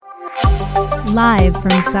Live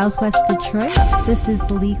from Southwest Detroit, this is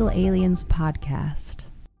the Legal Aliens Podcast.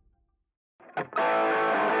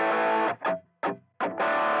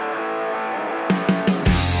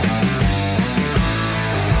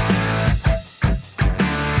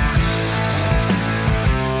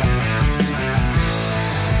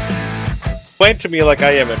 Explain to me like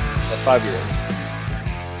I am a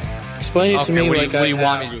 5-year-old. Explain it to me like what do you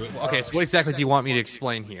want me to do? Okay, so what exactly do you want me to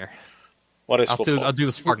explain here? What is football? I'll do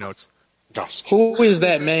the Spark Notes. Who is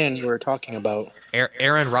that man you were talking about?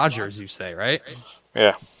 Aaron Rodgers, you say, right?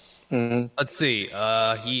 Yeah. Mm-hmm. Let's see.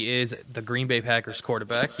 He is the Green Bay Packers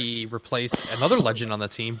quarterback. He replaced another legend on the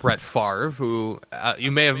team, Brett Favre, who you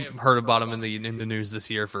may have heard about him in the news this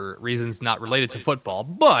year for reasons not related to football.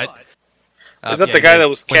 But is that the guy that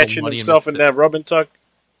was catching himself in that rub and tuck?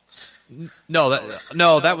 No,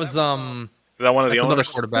 that was Is that one of the owners? Another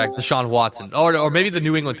quarterback, Deshaun Watson, or maybe the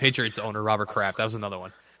New England Patriots owner, Robert Kraft. That was another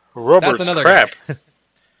one. That's another Kraft.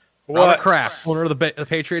 Robert Kraft, owner of the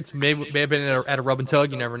Patriots, may have been at a rub and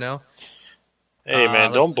tug. You never know. Hey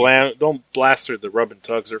man, don't blaster the rub and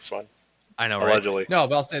tugs. They're fun. I know, right? Allegedly. No,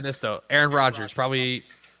 but I'll say this though: Aaron Rodgers, probably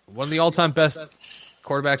one of the all-time best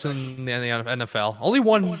quarterbacks in the NFL. Only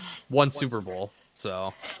won one Super Bowl.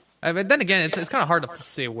 So, I mean, then again, it's kind of hard to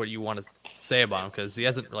say what you want to say about him because he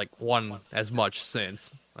hasn't won as much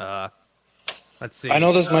since. Let's see. I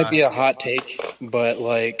know this might be a hot take, but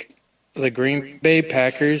the Green Bay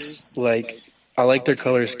Packers, I like their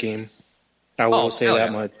color scheme. I will say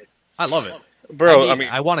that much. I love it, bro.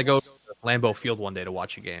 I want to go to Lambeau Field one day to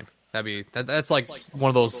watch a game. That's like one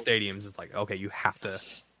of those stadiums. It's like, okay, you have to.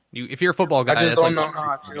 If you're a football guy, I just don't know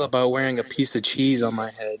how I feel about wearing a piece of cheese on my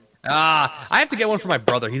head. I have to get one for my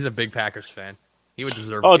brother. He's a big Packers fan. He would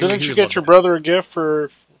deserve. Oh, didn't you get your brother a gift for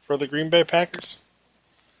the Green Bay Packers?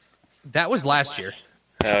 That was last year.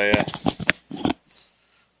 Hell yeah.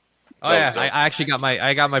 Oh yeah, I actually got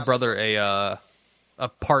my brother a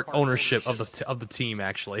part ownership of the team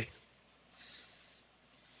actually.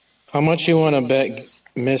 How much you want to bet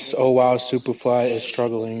Miss Oh Wow Superfly is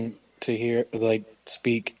struggling to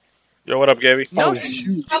speak? Yo, what up, Gabby? No,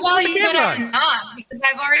 shoot. How about you that I'm not? Because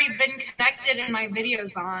I've already been connected and my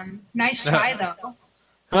video's on. Nice try though.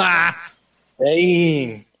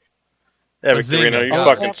 Dang. Yeah, Victorino, you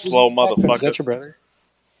fucking slow motherfucker. Is that your brother?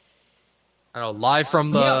 I know, live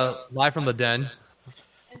from the den.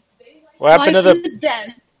 What happened to the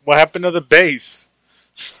den? What happened to the base?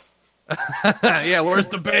 Yeah, where's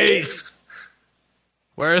the base?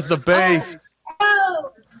 Where's the base?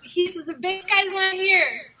 Oh, the base guy's not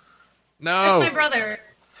here. No. That's my brother.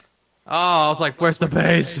 Oh, I was like, where's the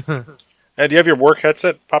base? Hey, do you have your work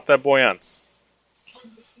headset? Pop that boy on.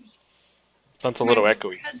 Sounds a little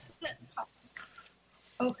echoey.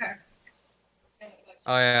 Okay.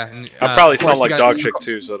 Oh yeah, I probably sound like dog shit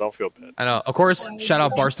too, so don't feel bad. I know. Of course, shout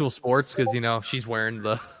out Barstool Sports because she's wearing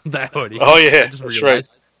that hoodie. Oh yeah, that's right.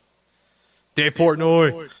 Dave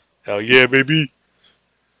Portnoy. Hell yeah, baby.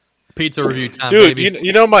 Pizza review time, dude. baby.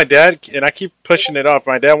 You know my dad, and I keep pushing it off.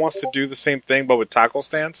 My dad wants to do the same thing, but with taco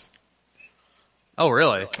stands. Oh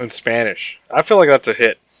really? In Spanish, I feel like that's a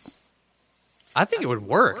hit. I think it would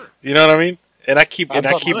work. You know what I mean? And I keep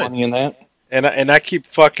money in that. And I keep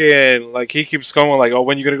fucking, he keeps going oh,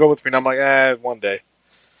 when you gonna go with me? And I'm like, one day.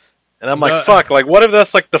 And I'm like, fuck, what if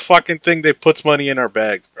that's the fucking thing that puts money in our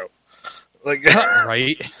bags, bro?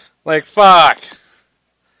 Right? Fuck.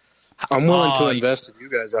 I'm willing to invest if you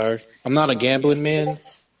guys are. I'm not a gambling man,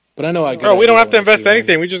 but I know I. Bro, we don't have to invest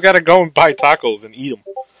anything. We just gotta go and buy tacos and eat them.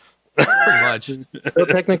 Pretty much. Well,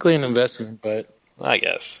 technically an investment, but I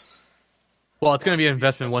guess. Well, it's gonna be an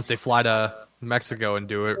investment once they fly to Mexico and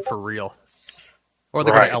do it for real. Or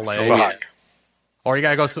they go to LA. Fuck. Or you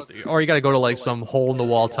gotta go to some hole in the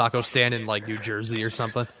wall taco stand in New Jersey or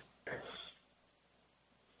something.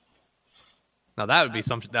 Now that would be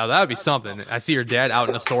something. I see your dad out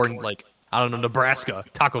in a store in I don't know, Nebraska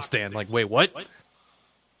taco stand. Wait, what?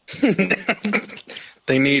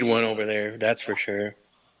 They need one over there. That's for sure.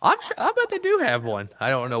 I bet they do have one.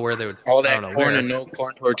 I don't know where they would. All that corn and no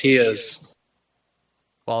corn tortillas.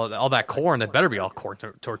 Well, all that corn, that better be all corn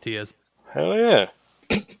tortillas. Hell yeah.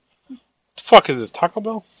 The fuck is this, Taco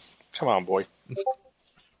Bell? Come on, boy.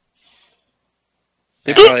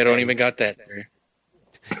 They probably don't even got that there.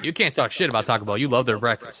 You can't talk shit about Taco Bell. You love their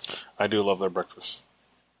breakfast. I do love their breakfast.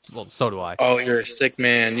 Well, so do I. Oh, you're a sick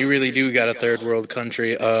man. You really do got a third world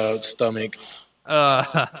country stomach.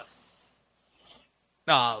 Taco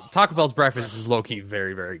Bell's breakfast is low-key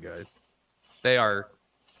very, very good. They are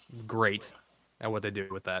great at what they do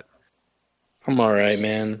with that. I'm all right,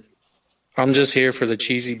 man. I'm just here for the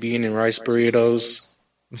cheesy bean and rice burritos.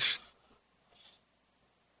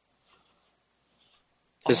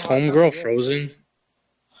 Is homegirl frozen?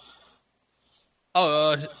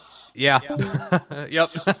 Oh, yeah. Yep.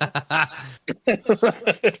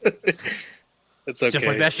 It's okay. Just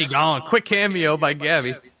like that, she gone. Quick cameo by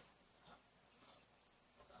Gabby.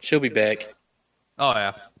 She'll be back. Oh,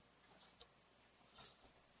 yeah.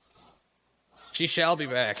 She shall be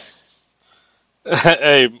back.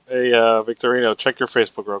 Hey, Victorino, check your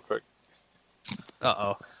Facebook real quick.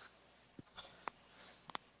 Uh-oh.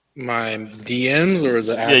 My DMs or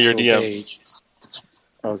the actual your DMs. page?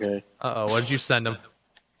 Okay. Uh-oh, what did you send him?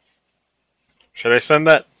 Should I send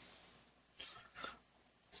that?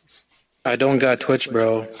 I don't got Twitch,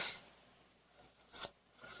 bro.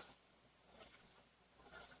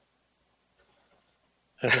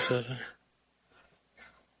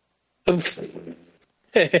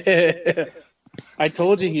 I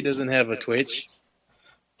told you he doesn't have a Twitch.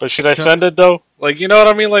 But should I send it though? Like, you know what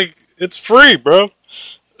I mean? Like, it's free, bro.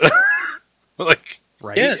 Like,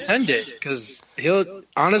 Right? Yeah, send it. Because he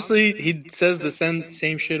says the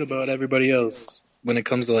same shit about everybody else when it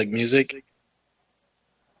comes to, like, music.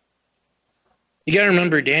 You gotta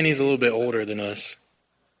remember, Danny's a little bit older than us.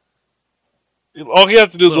 all he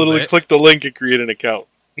has to do is Little literally bit. click the link and create an account.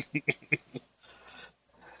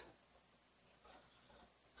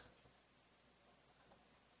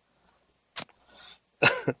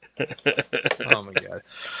 Oh, my God.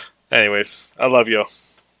 Anyways, I love you.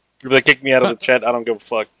 If they kick me out of the chat, I don't give a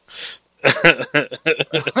fuck.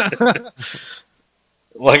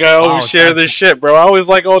 Like, I always share this shit, bro. I always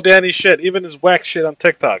like all Danny's shit, even his whack shit on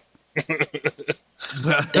TikTok.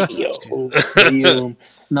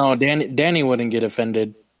 No, Danny wouldn't get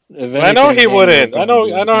offended. If I know anything, he Danny wouldn't. would I know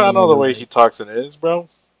probably the way he talks and is, bro.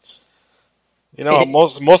 You know,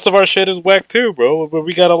 most of our shit is whack too, bro. But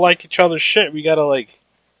we gotta like each other's shit. We gotta like,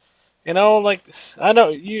 you know, like I know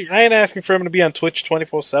you. I ain't asking for him to be on Twitch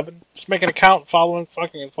 24/7. Just make an account, follow him,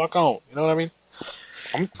 fucking and fuck on. You know what I mean?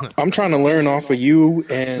 I'm trying to learn off of you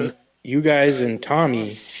and you guys and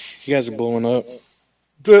Tommy. You guys are blowing up.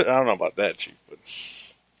 Dude, I don't know about that, Chief.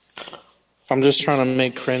 But I'm just trying to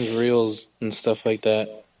make cringe reels and stuff like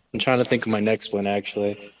that. I'm trying to think of my next one,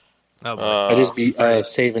 actually. Oh, boy. I just be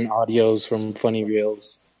saving audios from funny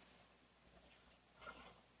reels.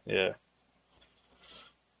 yeah.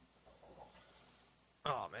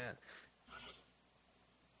 Oh, man.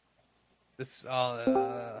 This,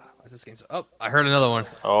 what's this game? Oh, I heard another one.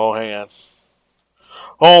 Oh, hang on.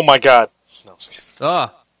 Oh my God. No, I'm just kidding.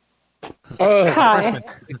 Oh, Hi.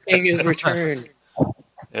 The king is returned.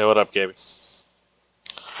 Yeah, what up, Gaby?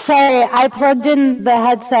 Sorry, I plugged in the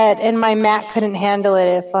headset and my Mac couldn't handle it.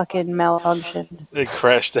 It fucking malfunctioned. It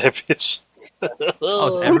crashed that bitch. oh,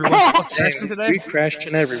 is everyone crashing today? We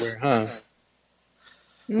crashing everywhere, huh?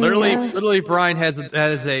 Literally, Brian has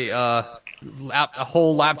a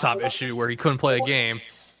whole laptop issue where he couldn't play a game.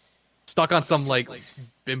 Stuck on some like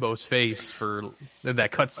bimbo's face for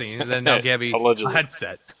that cutscene, and then now Gabby Allegedly. a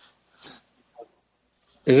headset.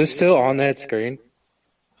 Is it still on that screen?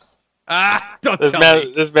 Don't This tell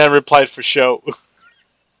me. this man replied for show.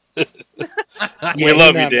 We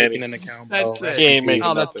love you, Danny. An account, bro. That's He ain't making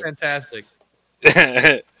Oh, that's nothing. fantastic.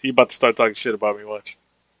 He about to start talking shit about me. Watch.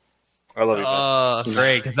 I love you, man.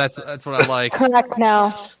 Great, because that's what I like. Correct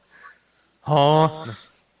now. Huh?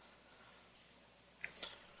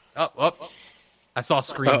 Oh! I saw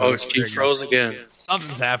screen. Uh-oh, boost. she There you go. froze again.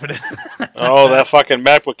 Something's happening. Oh, that fucking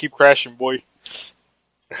map will keep crashing, boy.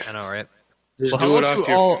 I know, right? Just Well, do it hello off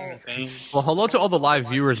to your all- phone thing. Well, hello to all the live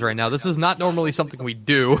viewers right now. This is not normally something we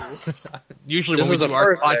do. Usually This when is we the do our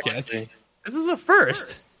first, podcast. actually. This is the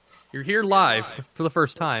first. You're here live for the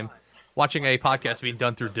first time, watching a podcast being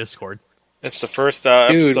done through Discord. It's the first Dude,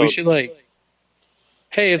 episode. we should like...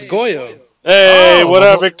 Hey, it's Goyo. Hey, Oh, what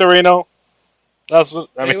well- up, Victorino? That's what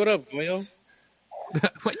I Hey, mean. what up, Goyo?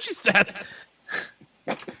 Why'd you just ask?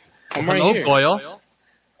 I'm right Hello, here. Goyle.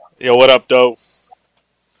 Yo, what up, though?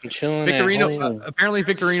 I'm chilling Victorino. at home. Apparently,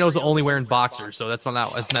 Victorino's only wearing boxers, so that's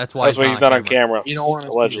not. That's why. That's why he's not on camera. You don't want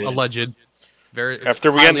to Allegedly. Alleged. Very.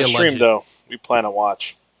 After we end the highly stream, alleged. though, we plan to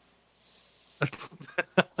watch.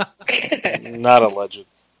 Not alleged.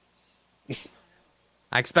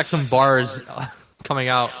 I expect some bars coming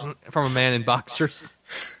out from a man in boxers.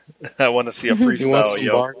 I want to see a You want freestyle, some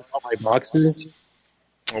yo. bars on my boxes?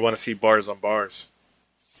 I want to see bars on bars.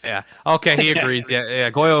 Yeah. Okay, he agrees. Yeah.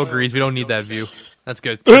 Goyo agrees. We don't need that view. That's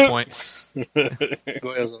good. Good point.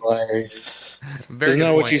 Goyo's a liar. Very Isn't good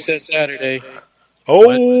that what point. you said Saturday?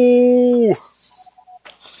 Oh!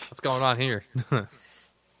 What's going on here?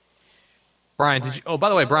 Brian, did you? Oh, by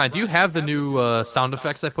the way, Brian, do you have the new sound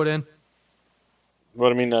effects I put in?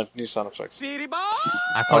 What do you mean, new sound effects? I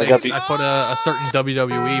Oh, put, I got the- I put a certain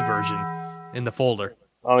WWE version in the folder.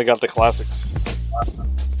 I only got the classics.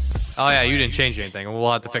 Oh yeah, you didn't change anything.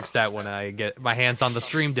 We'll have to fix that when I get my hands on the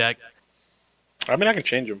stream deck. I mean, I can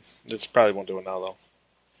change them. Just probably won't do it now, though.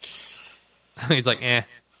 He's like, eh.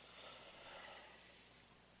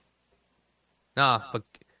 Nah, but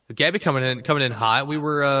Gabby coming in hot. We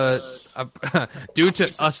were due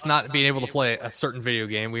to us not being able to play a certain video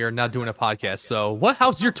game, we are not doing a podcast. So,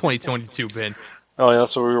 how's your 2022 been? Oh, yeah,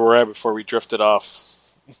 that's where we were at before we drifted off.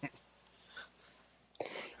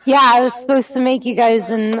 Yeah, I was supposed to make you guys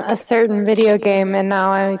in a certain video game, and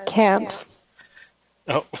now I can't.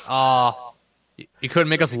 Oh. You couldn't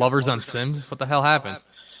make us lovers on Sims? What the hell happened?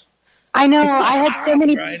 I know. I had so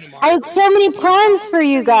many plans for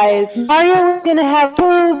you guys. Mario was gonna have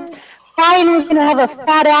boobs. Ryan was gonna have a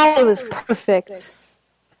fat ass. It was perfect.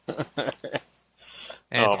 And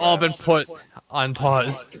it's all been put on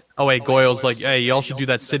pause. Oh wait, Goyle's like, hey, y'all should do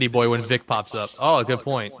that City Boy when Vic pops up. Oh, good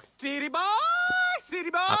point. City Boy! City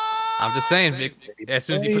Boy! I'm just saying, Vic, as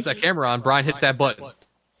soon as he puts that camera on, Brian hit that button.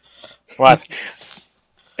 What?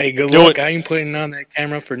 Hey, good luck. I ain't putting on that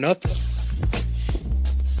camera for nothing.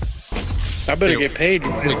 I better get paid.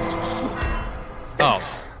 Oh,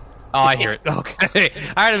 I hear it. Okay.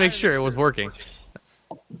 I had to make sure it was working.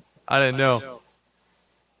 I didn't know.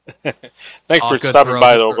 Thanks for stopping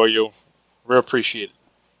by, though, Goyo. Real appreciate it.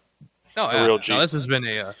 Oh, yeah. No, this has been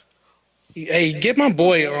a... Hey, get my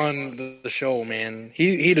boy on the show, man.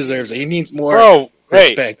 He deserves it. He needs more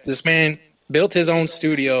respect. Hey. This man built his own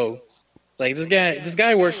studio. Like, this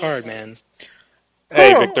guy works hard, man.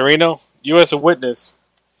 Hey, Victorino, you as a witness,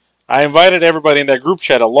 I invited everybody in that group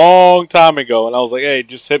chat a long time ago, and I was like, hey,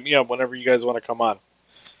 just hit me up whenever you guys want to come on.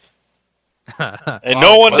 And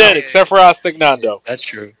no one did, except for Astignando. That's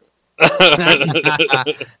true.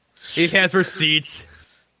 He has receipts.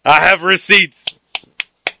 I have receipts.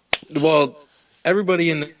 Well, everybody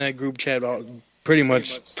in that group chat pretty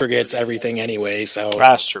much forgets everything anyway, so...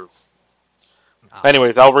 That's true.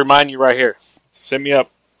 Anyways, I'll remind you right here. Send me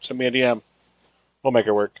up. Send me a DM. We'll make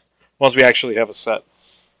it work. Once we actually have a set.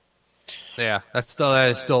 Yeah, that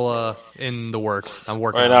is still in the works. I'm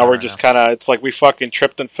working on it. Right now, we're just kind of... It's like we fucking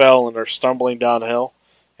tripped and fell and are stumbling downhill.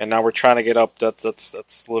 And now we're trying to get up.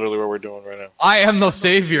 That's literally what we're doing right now. I am no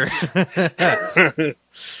savior.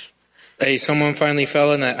 Hey, someone finally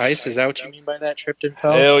fell in that ice. Is that what you mean by that? Tripped and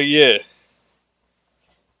fell? Hell yeah.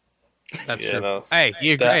 That's true. No. Hey,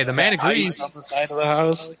 the man agrees. On the side of the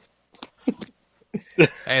house.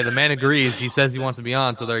 Hey, the man agrees. He says he wants to be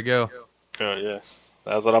on, so there you go. Oh, yeah.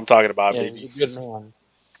 That's what I'm talking about, baby. He's a good man.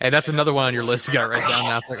 Hey, that's another one on your list you got right down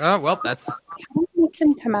now. It's like, oh, well, that's... We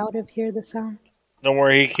can come out of here, the sound. Don't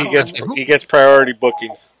worry, he gets priority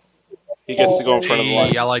booking. He gets to go in front of the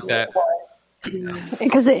line. I like that.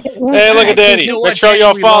 Hey, look at Danny. Make sure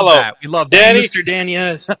y'all follow. We love Danny. Mr. Danny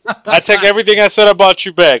S. I take everything I said about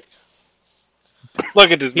you back.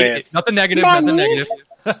 Look at this man. Nothing negative. Nothing negative.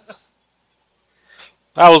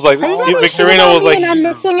 I was like, Victorino was like, I'm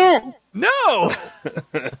missing it. No.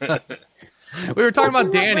 We were talking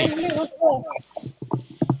about Danny.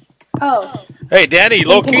 Oh. Hey, Danny,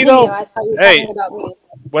 low key though. Hey,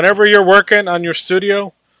 whenever you're working on your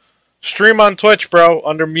studio, stream on Twitch, bro,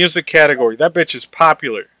 under music category. That bitch is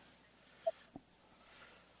popular.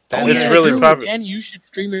 It's really popular. Danny, you should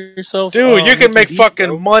stream yourself. Dude, you can make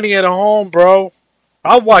fucking money at home, bro.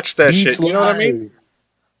 I'll watch that shit. You know what I mean?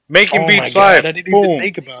 Making beats live. I didn't even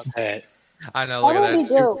think about that. I know. Look at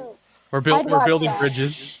that. We're building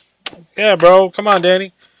bridges. Yeah, bro. Come on,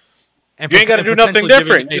 Danny. You ain't got to do nothing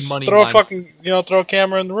different. Just throw a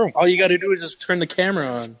camera in the room. All you got to do is just turn the camera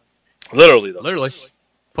on. Literally, though. Literally.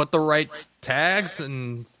 Put the right tags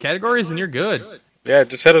and categories, and you're good. Yeah,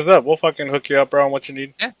 just hit us up. We'll fucking hook you up, bro, on what you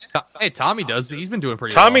need. Yeah. Hey, Tommy does. He's been doing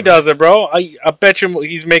pretty Tommy does it, bro. I bet you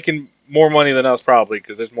he's making more money than us, probably,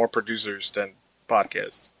 because there's more producers than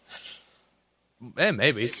podcasts.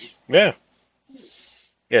 Maybe. Yeah.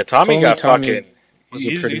 Yeah, Tommy got fucking... Was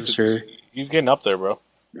a producer. He's getting up there, bro.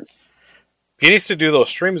 He needs to do those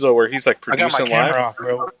streams, though, where he's, like, producing live. Off,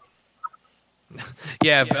 bro.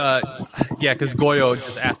 Yeah, because Goyo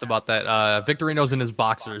just asked about that. Victorino's in his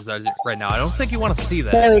boxers right now. I don't think you want to see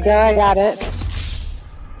that. There we go. I got it.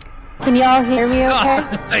 Can y'all hear me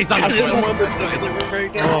okay? He's on the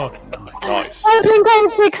Oh, nice. I think I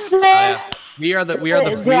fixed it. We are the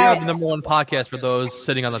number one podcast for those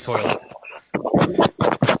sitting on the toilet.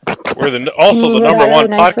 We're also the number one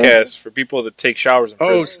podcast for people that take showers in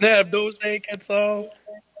prison. Oh, snap. Those ain't gets all.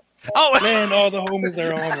 Oh, man, all the homies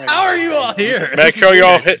are on right now. How are you all here? Make sure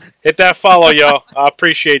y'all hit that follow, y'all. I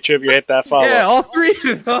appreciate you if you hit that follow. Yeah, all three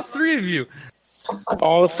of you.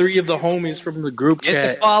 All three of the homies from the group chat.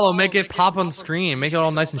 Hit the follow, make it pop on the screen, make it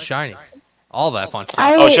all nice and shiny. all that fun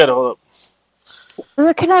stuff. Oh shit! Hold up.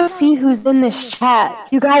 Where can I see who's in this chat?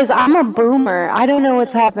 You guys, I'm a boomer. I don't know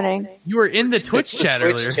what's happening. You were in the Twitch chat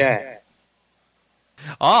earlier. Chat.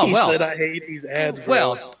 Oh well. He said I hate these ads, bro.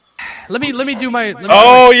 Well, let me do my.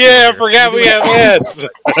 I forgot we have ads.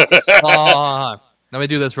 Let me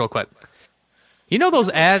do this real quick. You know those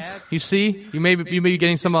ads you see? You may be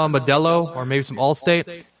getting some Modelo or maybe some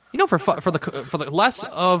Allstate. You know, for the less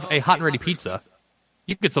of a hot and ready pizza,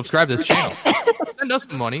 you could subscribe to this channel. Send us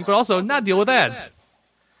some money, but also not deal with ads.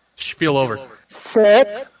 Spiel over.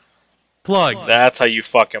 Sit. Plug. That's how you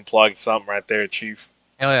fucking plug something right there, Chief.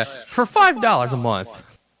 Hell yeah. For $5 a month,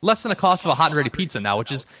 less than the cost of a hot and ready pizza now,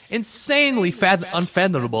 which is insanely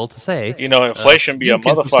unfathomable to say. You know, inflation be a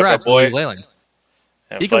motherfucker, boy.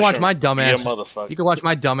 You can watch my dumbass. You can watch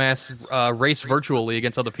my dumbass race virtually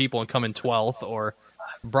against other people and come in 12th, or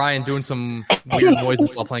Brian doing some weird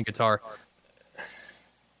noises while playing guitar.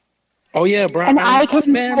 Oh yeah, Brian. And I can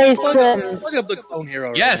play Sims. Look up the clone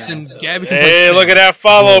hero. Yes, right and now, Gabby can Hey, play look at that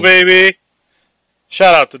follow, baby.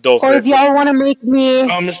 Shout out to Dulce. Or if y'all want to make me...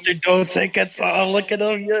 Oh, Mr. Dulce, look at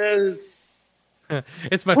him, yes.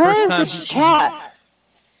 It's my Where first is time. this chat?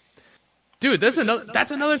 Dude, that's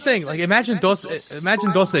another thing. Like, imagine Dulce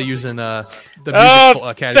using the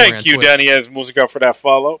music category. Thank you, Twitch. Danny as Musica, for that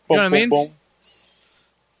follow. You Boom, know what I mean? boom, boom.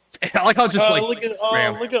 I like how just look at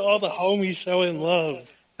all the homies showing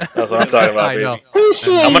love. That's what I'm talking about, I know. baby.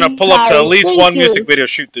 Appreciate I'm gonna pull you up to at guys. least Thank one you. music video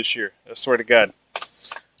shoot this year. I swear to God.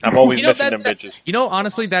 I'm always missing them bitches. You know,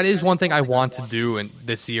 honestly, that is one thing I want to do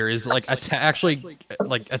this year is like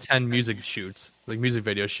attend music shoots, like music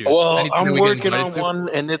video shoots. Well, Anything I'm we get working invited on to. one,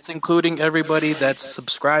 and it's including everybody that's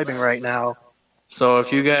subscribing right now. So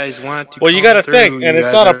if you guys want to, Well, you come gotta through, think, and you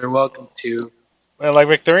it's guys not are welcome to. And like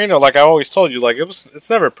Victorino, like I always told you, like it's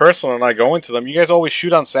never personal and I go into them. You guys always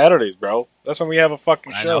shoot on Saturdays, bro. That's when we have a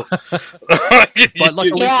fucking show. But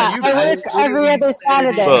luckily Yeah, for you I guys, work every other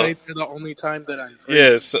Saturday. Nights are the only time that I'm free.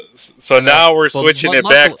 Yeah, so now we're Well, switching it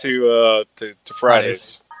back to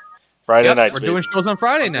Fridays. Friday nights. we're baby. doing shows on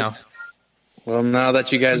Friday now. Well, now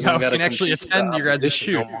that you guys Now don't we got to can actually attend your guys'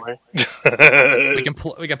 shoot. We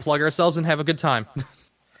can plug ourselves and have a good time.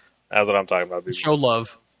 That's what I'm talking about, baby. Show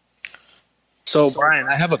love. So, Brian,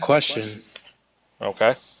 I have a question.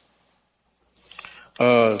 Okay.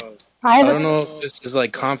 I don't know if this is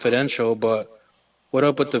like confidential, but what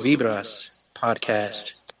up with the Vibras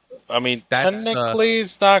podcast? I mean, That's, technically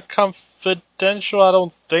it's not confidential. I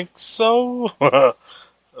don't think so. But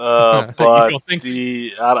don't think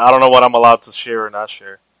I don't know what I'm allowed to share or not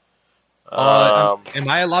share. Am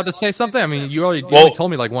I allowed to say something? I mean, you only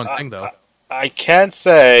told me like one thing though. I can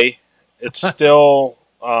say it's still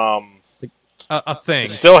A thing.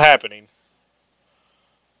 it's still happening,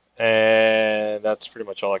 and that's pretty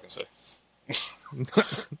much all I can say.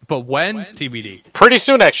 But when? TBD. Pretty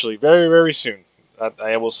soon, actually, very very soon.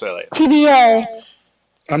 I will say that. TBA.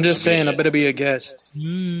 I'm just saying, I better be a guest.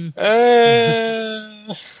 He's already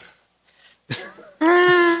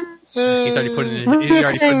putting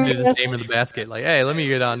his name in the basket. Like, hey, let me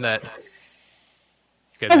get on that.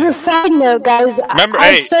 As a side note, guys, Remember,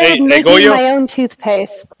 I started making Goyo, my own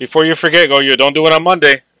toothpaste. before you forget, Goyo, don't do it on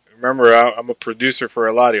Monday. Remember, I'm a producer for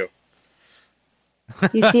Eladio.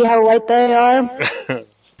 You see how white they are? I know.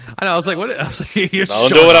 I was like, what? I was like, you're Don't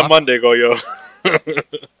showing do it off. on Monday, Goyo.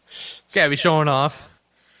 Gabby showing off.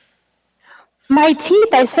 My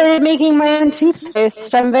teeth. I started making my own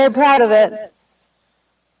toothpaste. I'm very proud of it.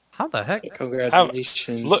 How the heck?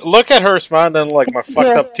 Congratulations. Look at her smiling, like my fucked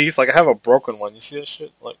up teeth. Like I have a broken one. You see that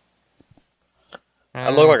shit? Like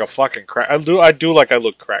I look like a fucking crack. I do like I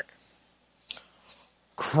look crack.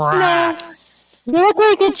 Crap. You look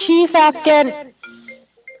like a chief Afghan.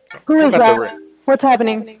 Who is got the that? What's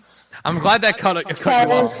happening? I'm glad that cut you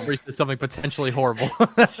Sorry. off before you said something potentially horrible.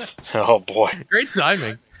 Oh boy. Great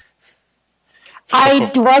timing.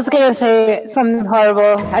 I was gonna say something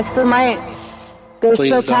horrible. I still might. There's Please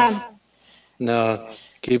still don't. time. No,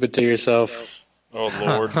 keep it to yourself. Oh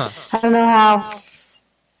lord. I don't know how.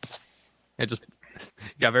 It just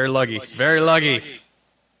got very lucky. Very lucky.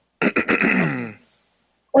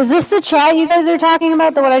 Was this the chat you guys are talking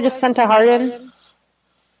about? The one I just sent to Harden?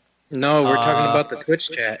 No, we're talking about the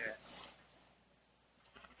Twitch chat.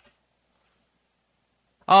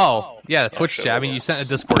 Oh, yeah, the Twitch chat. I mean, you sent a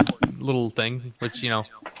Discord little thing, which,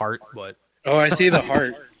 heart, but... Oh, I see the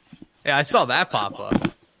heart. Yeah, I saw that pop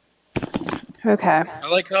up. Okay. I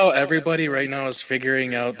like how everybody right now is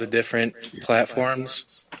figuring out the different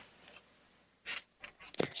platforms.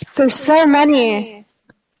 There's so many.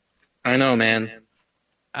 I know, man.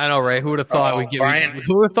 I know, Ray. Who would have thought Brian,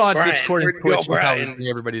 Who would have thought Brian, Discord and where'd you go, Twitch was how we Brian? bring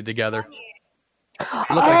everybody together?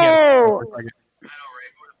 It looked like he had a stroke for a second.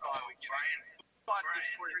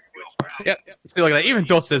 Yep. See, look at that. Even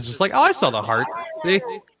Dulce is just like, oh, I saw the heart. See?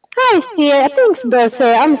 I see it. Thanks, Dulce.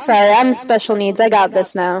 I'm sorry. I'm special needs. I got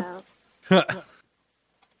this now.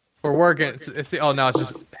 We're working. Oh, no, it's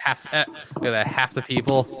just half. Look at that. Half the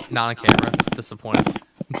people not on camera. Disappointed.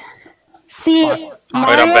 See,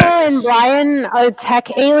 Mario and Brian are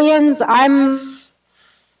tech aliens. I'm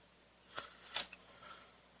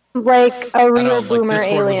like a real boomer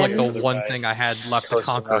Discord alien. was like the one thing I had left to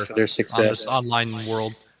conquer on this online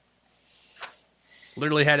world.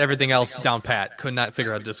 Literally had everything else down pat. Could not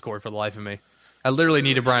figure out Discord for the life of me. I literally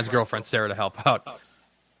needed Brian's girlfriend Sarah to help out.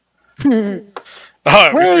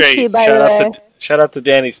 Where is she, by the way? Shout out to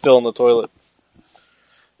Danny, still in the toilet.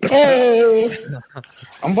 Hey.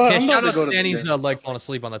 Shout out to Danny's leg falling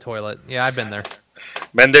asleep on the toilet. Yeah, I've been there.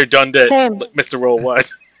 Been there, done that. Mr. Worldwide.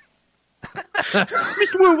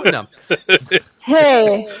 Mr. Worldwide. No.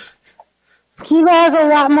 Hey. Kiva has a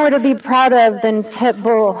lot more to be proud of than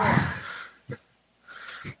Pitbull.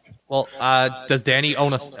 Well, does Danny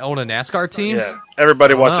own a NASCAR team? Yeah.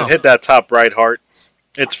 Everybody watching, hit that top right heart.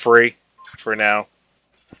 It's free for now.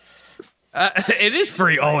 It is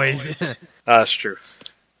free always. That's true.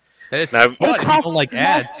 It's now, if you don't like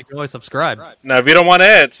ads, you can always subscribe. Now, if you don't want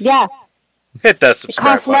ads, hit that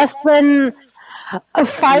subscribe button. It costs less than a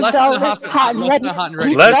 $5 hot and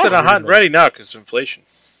ready. Less than a hot and ready now because inflation.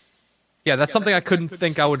 Yeah, that's something I couldn't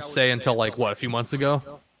think I would say until like a few months ago.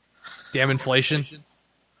 Damn inflation.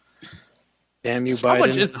 Damn you,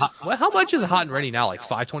 Biden. How much is hot and ready now? Like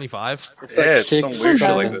 $5.25? It's like some weird shit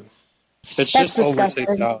like that. It's just disgusting.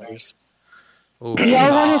 over $6.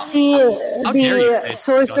 Y'all want to see the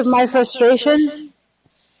source of my frustration?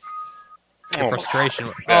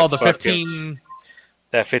 Frustration. Oh, the 15.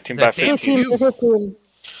 That 15 by 15. 15 by 15.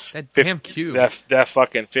 That damn cube. That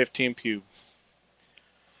fucking 15 cube.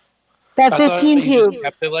 That 15 cube. You just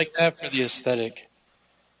kept it like that for the aesthetic.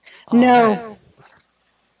 No.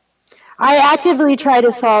 I actively try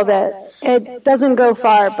to solve it. It doesn't go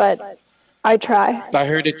far, but I try. I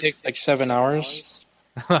heard it takes like 7 hours.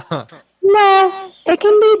 No, it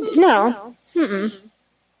can be no,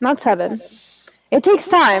 not 7. It takes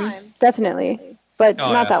time, definitely, but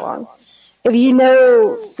not that long. If you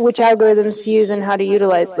know which algorithms to use and how to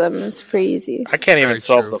utilize them, it's pretty easy. I can't even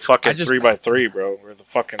solve the fucking 3x3, bro, or the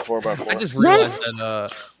fucking 4x4. I just realized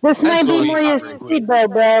that this might be where your speed,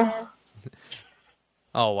 bro.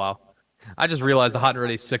 Oh wow! I just realized the hot and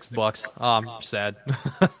ready is $6. Oh, I'm sad.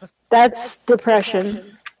 That's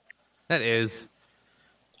depression. That is.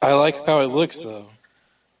 I like how it looks, though.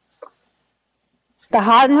 The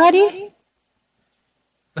hot and ready?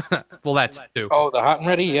 Well, that's too. Oh, the hot and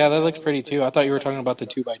ready? Yeah, that looks pretty, too. I thought you were talking about the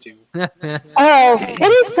 2x2. Oh, it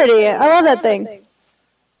is pretty. I love that thing.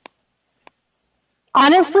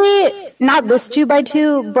 Honestly, not this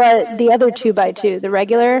 2x2, but the other 2x2, the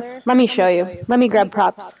regular. Let me show you. Let me grab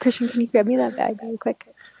props. Christian, can you grab me that bag real quick?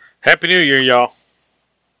 Happy New Year, y'all.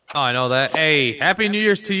 Oh, I know that. Hey, Happy New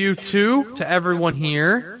Year's to you, too, to everyone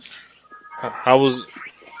here. How was...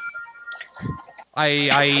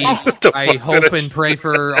 I hope and pray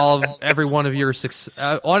for every one of your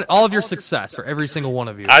all of your success for every single one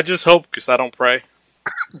of you. I just hope, because I don't pray.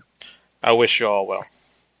 I wish you all well.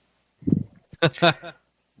 I'm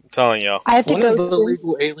telling y'all. When is the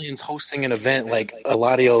Legal Aliens hosting an event like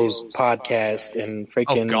Eladio's podcast and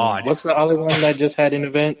freaking... Oh, God. What's the other one that just had an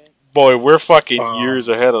event? Boy, we're fucking years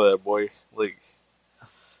ahead of that, boy. Like,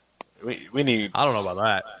 we need... I don't know about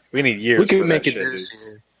that. We need years. We could make it this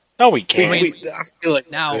year. No, we can't. I feel like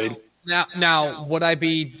now, would I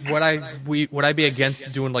be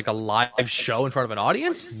against doing like a live show in front of an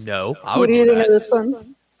audience? No, I would. What do you think of this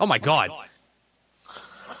one? Oh my god!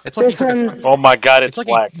 It's like oh my god! It's like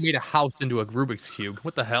black. You made a house into a Rubik's cube.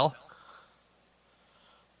 What the hell?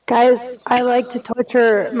 Guys, I like to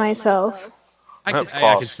torture myself. I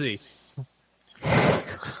can see.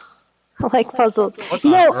 I like puzzles. I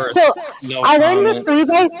learned the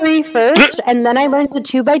 3x3 first, and then I learned the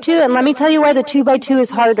 2x2, and let me tell you why the 2x2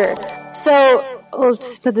 is harder. So,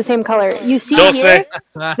 let's put the same color. You see here,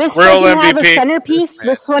 this doesn't have a centerpiece,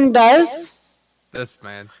 this one does. This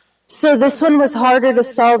man. So this one was harder to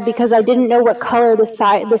solve because I didn't know what color the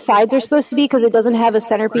sides are supposed to be because it doesn't have a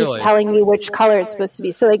centerpiece telling me which color it's supposed to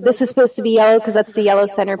be. So like this is supposed to be yellow because that's the yellow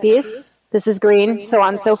centerpiece. This is green, so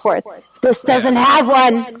on and so forth. This doesn't have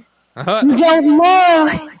one. You don't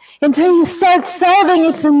know until you start solving.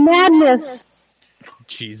 It's a madness.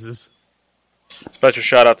 Jesus. Special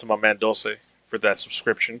shout out to my man Dulce for that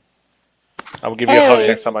subscription. I will give you a hug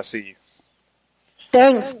next time I see you.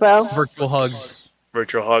 Thanks, bro. Virtual hugs.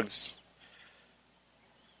 Virtual hugs.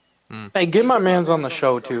 Hey, get my man's on the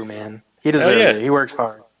show too, man. He deserves it. He works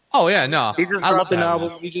hard. Oh yeah, no. He just dropped an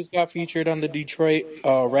album. He just got featured on the Detroit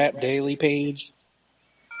Rap Daily page,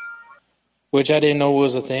 which I didn't know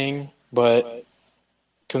was a thing. But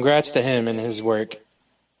congrats to him and his work.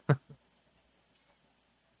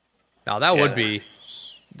 Now that would be,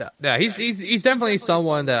 yeah. He's definitely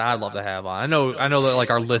someone that I'd love to have on. I know that like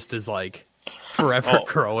our list is like forever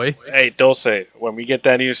growing. Hey, Dulce, when we get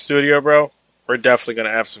that new studio, bro, we're definitely gonna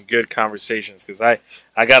have some good conversations because I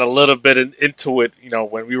got a little bit into it,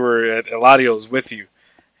 when we were at Eladio's with you,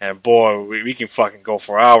 and boy, we can fucking go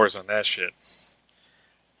for hours on that shit.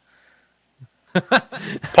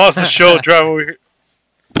 Pause the show, drive over here.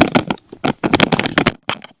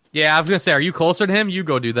 Yeah, I was gonna say, are you closer to him? You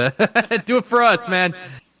go do that. Do it for us, man.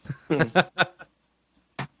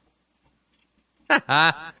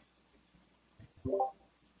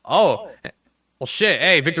 Oh, well, shit.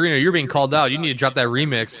 Hey, Victorino, you're being called out. You need to drop that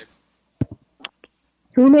remix.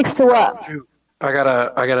 Remix to what? I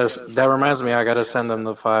gotta. That reminds me, I gotta send them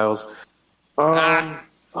the files. I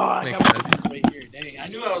got this right here. Dang, I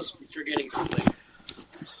knew I was forgetting something.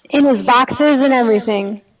 In his boxers and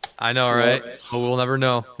everything. I know, right? But we'll never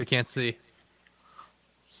know. We can't see.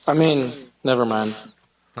 I mean, never mind.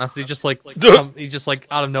 Honestly, he just like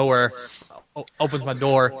out of nowhere opens my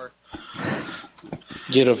door.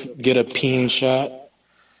 Get a peen shot.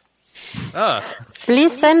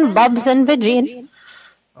 Please send Bubs and Virgin.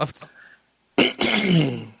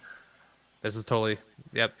 This is totally.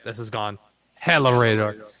 Yep, this is gone. Hella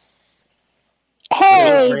radar.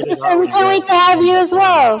 Hey, Jason, we can't wait to have you as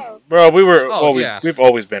well. Bro, we've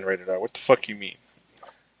always been rated R. What the fuck you mean?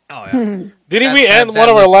 Oh yeah. Didn't we end one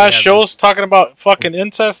of our last shows talking about fucking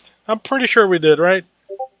incest? I'm pretty sure we did, right?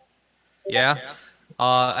 Yeah.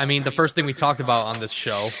 I mean, the first thing we talked about on this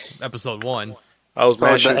show, episode 1. I was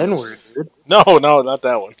the N-word, dude. No, not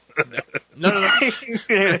that one. No.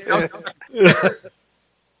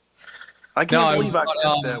 I can't believe I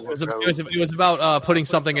missed that one, bro. It was about putting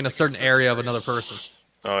something in a certain area of another person.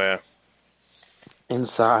 Oh, yeah.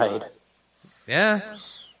 Inside. Yeah.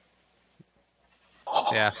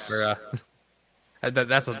 Yeah,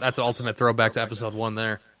 that's an ultimate throwback to episode 1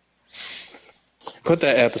 there. Put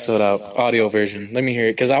that episode out, audio version. Let me hear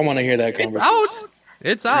it, because I want to hear that conversation.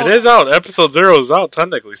 It's out. It is out. Episode 0 is out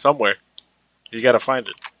technically somewhere. You gotta find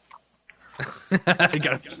it.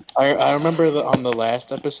 I remember on the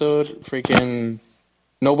last episode, freaking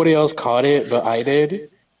nobody else caught it, but I did.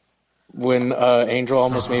 When Angel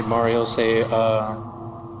almost made Mario say,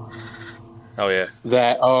 "Oh yeah,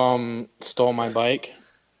 that stole my bike."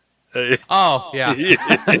 Oh yeah,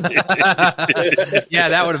 yeah,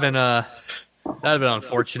 that would have been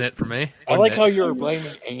unfortunate for me. I like how you were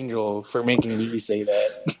blaming Angel for making me say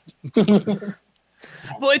that.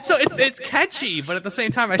 Well, it's catchy, but at the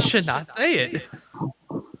same time, I should not say it.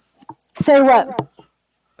 Say what?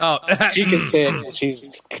 Oh, she can say it.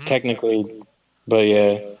 She's technically, but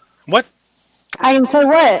yeah. What? I can say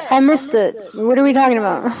what? I missed it. What are we talking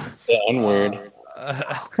about? The N-word.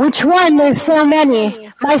 Which one? There's so many.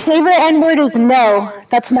 My favorite N-word is no.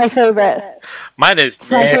 That's my favorite. Mine is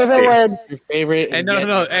it's my favorite word. Your favorite? Hey,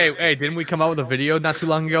 no. Hey, didn't we come out with a video not too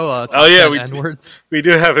long ago? Oh yeah, N-words. We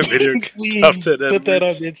do have a video. Please put that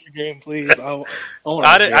on Instagram, please. I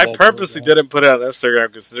purposely didn't put it on Instagram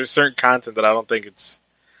because there's certain content that I don't think it's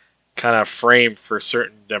kind of framed for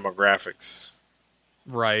certain demographics.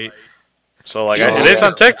 Right. So like, it is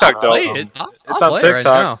on TikTok though. It's on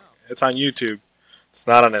TikTok. Right, it's on YouTube. It's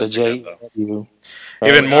not on Instagram though.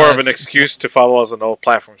 Right. Even more of an excuse to follow us on all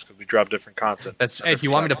platforms because we drop different content. Hey, do you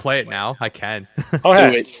want me to play it now? I can. Oh, do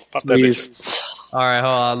it, please. All right,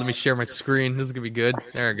 hold on. Let me share my screen. This is gonna be good.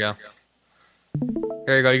 There we go.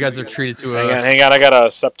 There you go. You guys are treated to a. Hang on. I gotta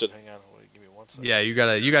accept it. Hang on. Wait, give me 1 second. Yeah, you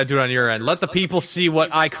gotta do it on your end. Let the people see what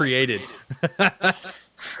I created.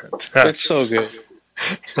 It's so good.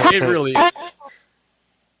 It really is.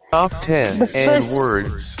 Top 10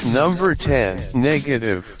 N-words. Number 10,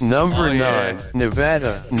 negative. Number 9,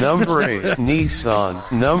 Nevada. Number 8,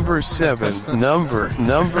 Nissan. Number 7,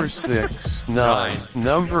 number 6, 9.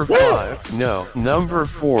 Number 5, no. Number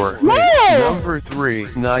 4, number 3,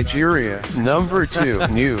 Nigeria. Number 2,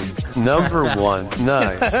 new. Number 1,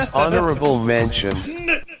 nice. Honorable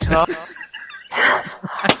mention. Top.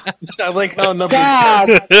 I like how number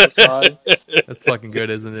 5. That's fucking good,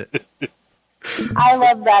 isn't it? I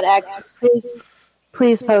love that act.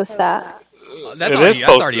 Please post that. That's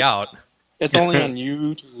already out. It's only on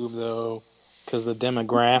YouTube though, because the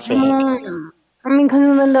demographic. I mean,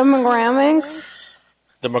 because of the demographics.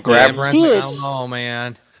 Demographics. Dude. I don't know,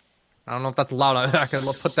 man. I don't know if that's allowed. I can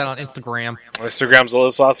put that on Instagram. Instagram's a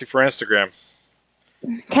little saucy for Instagram.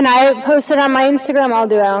 Can I post it on my Instagram? I'll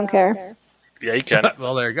do it. I don't care. Yeah, you can.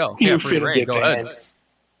 Well, there you go. You Yeah, free finna reign. get Go banned. ahead.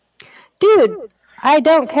 Dude, I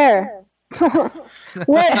don't care.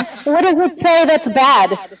 What does it say that's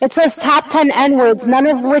bad? It says top 10 N-words, none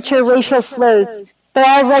of which are racial slurs. They're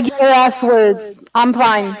all regular ass words. I'm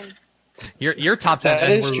fine. Your top 10 That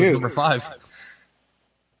is N-word was true. number 5.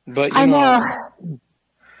 But I know.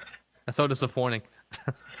 That's so disappointing.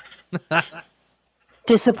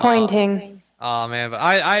 Disappointing. Oh man, but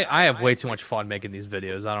I have way too much fun making these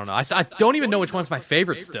videos. I don't know. I don't even know which one's my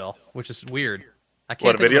favorite still, which is weird. I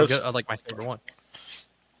can't What, think videos? of like my favorite one.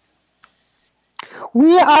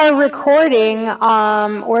 We are recording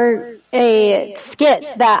or a skit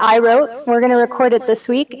that I wrote. We're going to record it this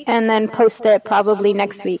week and then post it probably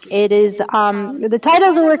next week. It is the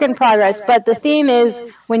title's a work in progress, but the theme is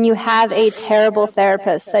when you have a terrible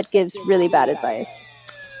therapist that gives really bad advice.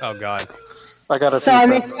 Oh god. I got a So few I'm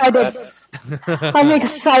friends like excited. that. I'm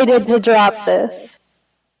excited to drop this.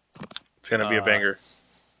 It's gonna be a banger.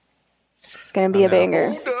 It's going to be a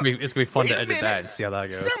banger. It's gonna be fun to edit that and see how that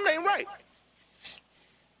goes. Something ain't right.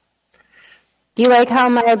 Do you like how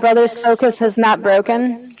my brother's focus has not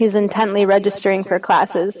broken? He's intently registering for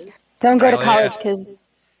classes. Don't go to Oh, yeah. college because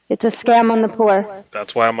it's a scam on the poor.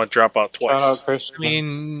 That's why I'm gonna drop out Shout out twice. Chris. I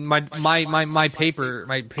mean, my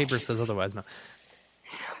paper says otherwise. No.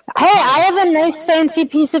 Hey, I have a nice fancy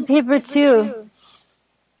piece of paper too,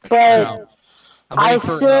 but No. I'm I waiting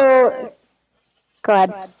for, still. Go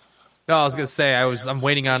ahead. no, I was gonna say I'm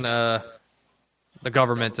waiting on the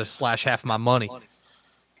government to slash half my money.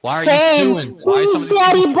 Why are Same. you suing? Why is Please, somebody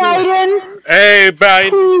Daddy suing? Biden. Hey, Biden.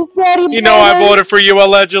 Please, Daddy Biden. You know I voted for you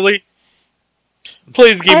allegedly.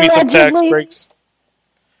 Please give me some tax Allegedly. breaks.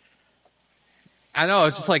 I know,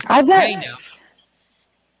 it's just like I've got- hey now.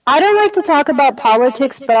 I don't like to talk about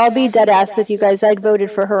politics, but I'll be dead ass with you guys. I voted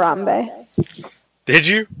for Harambe. Did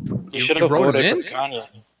you? You should have wrote him voted in? for Kanye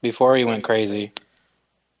before he went crazy.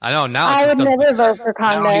 I know now. I it would just never vote for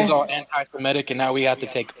Now he's Kanye. all anti-Semitic, and now we have to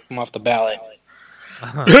take him off the ballot.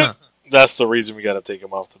 doesn't. That's the reason we gotta take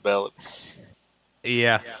him off the ballot.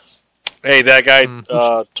 Yeah. Hey, that guy,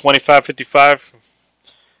 2555,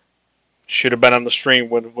 should have been on the stream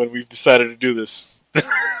when we decided to do this.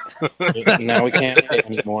 Now we can't say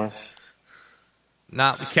anymore.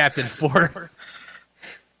 Not Captain Ford.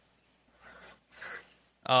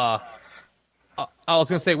 I was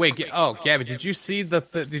gonna say, wait. Gabby, did you see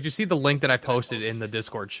the link that I posted in the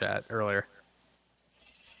Discord chat earlier?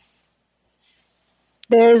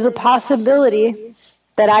 There's a possibility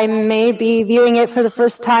that I may be viewing it for the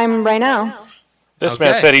first time right now. This Okay.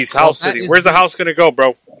 man said he's Well, house that city. is Where's the the- house gonna go,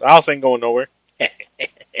 bro? The house ain't going nowhere. The-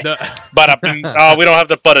 But we don't have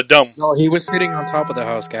to put a dumb. No, he was sitting on top of the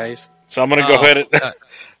house, guys. So I'm gonna go ahead and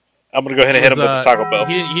I'm gonna go ahead and hit him with the Taco Bell.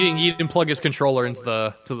 He didn't plug his controller into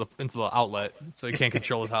the outlet, so he can't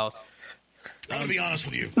control his house. I'm gonna be honest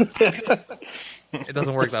with you. It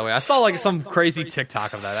doesn't work that way. I saw like some crazy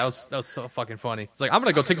TikTok of that. That was so fucking funny. It's like I'm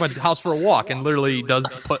gonna go take my house for a walk, and literally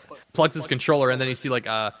plugs his controller, and then you see like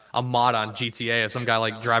a mod on GTA of some guy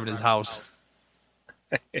like driving his house.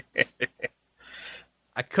 I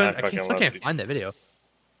still can't find that video.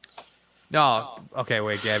 No, okay,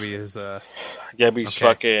 wait. Gabby is Gabby's Okay.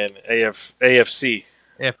 fucking AFC.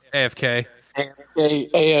 AFK.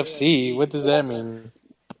 AFC. What does that mean?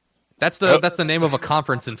 That's the name of a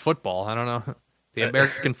conference in football. I don't know. The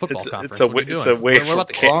American Football Conference. What are you It's doing? away What from about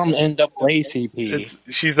the From NAACP.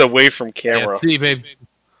 She's away from camera. AFC, babe?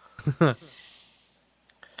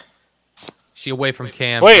 She away from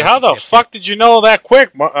Cam. Wait, how the fuck did you know that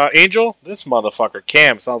quick, Angel? This motherfucker,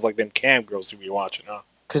 Cam, sounds like them Cam girls you be watching, huh?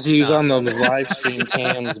 Because he's on those live stream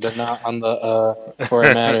cams, but not on the, where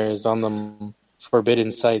it matters, on the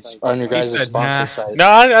forbidden sites, on your guys' said, sponsor nah. site. No,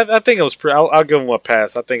 I think it was I'll give him a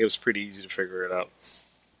pass. I think it was pretty easy to figure it out.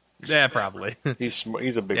 Yeah, probably. He's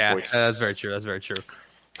a big Yeah, boy. that's very true. That's very true.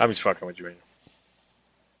 I'm just fucking with you, Angel.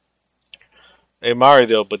 Hey,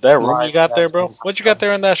 Mario, but that room you got there, bro? What you got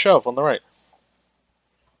there on that shelf on the right?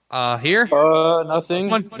 Here? Nothing.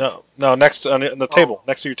 No, next on the table,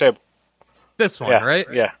 next to your table. This one, Yeah, right?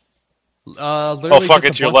 Yeah. Literally Oh, fuck, just a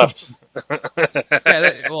it's your bunch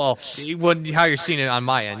left. How you're seeing it on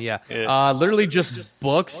my end, yeah. Yeah. Literally just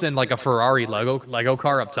books and like a Ferrari Lego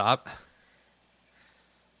car up top.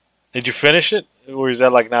 Did you finish it, or is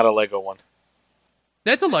that like not a Lego one?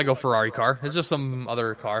 That's a Lego Ferrari car. It's just some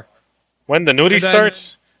other car. When the nudie And then-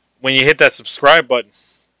 starts, when you hit that subscribe button,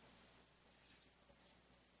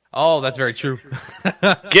 Oh, that's very true.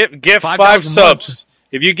 get $5 5 a month. subs.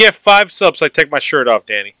 If you get 5 subs, I take my shirt off,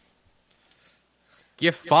 Danny.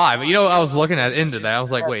 Gift 5. You know, I was looking into that. I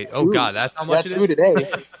was like, wait, oh god, that's how much That's it who is?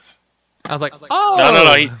 today. I was like, oh.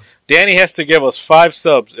 No. Danny has to give us 5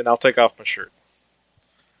 subs, and I'll take off my shirt.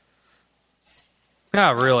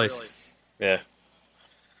 Yeah, really? Yeah.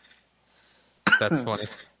 That's funny.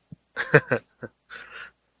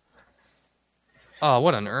 Oh,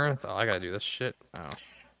 what on earth? Oh, I gotta do this shit. Oh.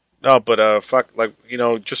 No, but fuck, like,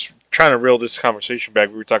 just trying to reel this conversation back.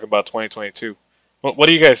 We were talking about 2022. What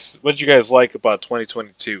did you guys like about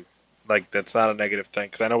 2022? Like, that's not a negative thing,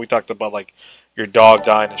 because I know we talked about like your dog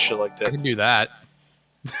dying and shit like that. I can do that.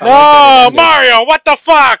 No, Mario, what the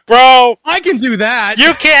fuck, bro? I can do that.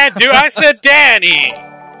 You can't do. I said Danny.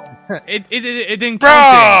 It didn't bro.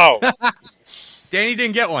 count. Danny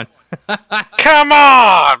didn't get one. Come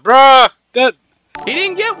on, bro. He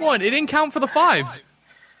didn't get one. It didn't count for the 5.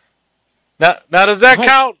 Now does that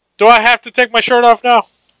count? Do I have to take my shirt off now?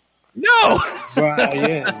 No.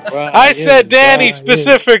 Brian, I said Danny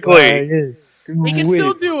specifically. He can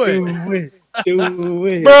still do it. Do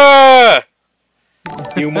it. Bruh.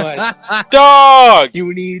 You must. Dog.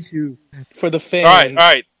 You need to. For the fans. All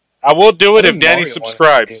right. I will do it if Danny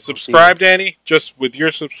subscribes. Subscribe, Danny, just with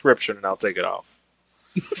your subscription, and I'll take it off.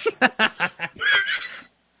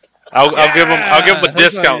 I'll give him a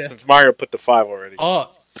discount since Mario put the 5 already.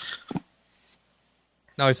 Oh.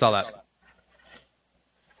 No, he saw that.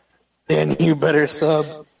 Then you better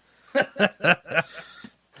sub. Now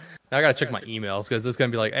I gotta check my emails because it's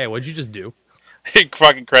gonna be like, hey, what'd you just do?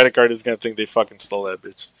 Fucking credit card is gonna think they fucking stole that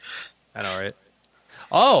bitch. I know, right?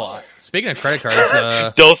 Oh, speaking of credit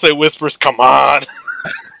cards, Dulce whispers, "Come on."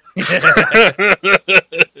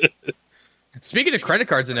 Speaking of credit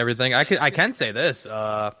cards and everything, I can say this.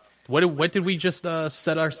 What did we just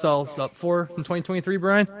set ourselves up for in 2023,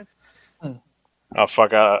 Brian? Oh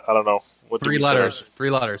fuck! I don't know. What 3 letters. 3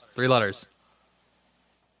 letters. 3 letters.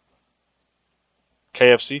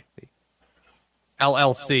 KFC.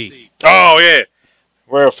 LLC. Oh yeah,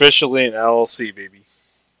 we're officially an LLC, baby.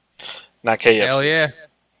 Not KFC. Hell yeah,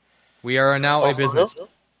 we are now a business.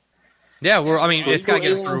 Yeah, it's gotta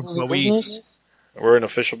get approved, but we're an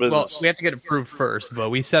official business. Well, we have to get approved first, but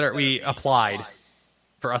we applied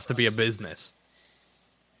for us to be a business.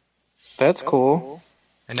 That's cool.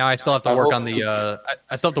 And now I still have to work on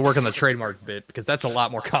the trademark bit because that's a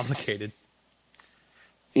lot more complicated.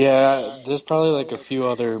 Yeah, there's probably like a few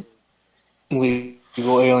other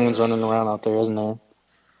legal aliens running around out there, isn't there?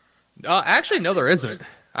 Actually, no, there isn't.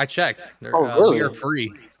 I checked. Really? We are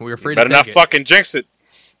free. We are free Better to take not fucking jinx it.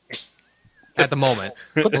 at the moment,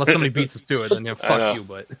 unless somebody beats us to it, then fuck you.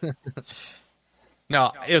 But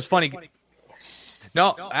no, it was funny.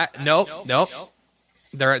 No. I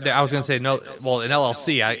was gonna say no. Well, in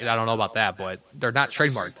LLC, I don't know about that, but they're not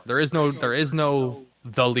trademarked. There is no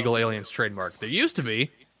The Legal Aliens trademark. There used to be.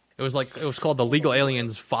 It was called the Legal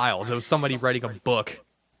Aliens Files. It was somebody writing a book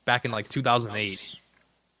back in like 2008,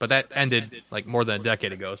 but that ended like more than a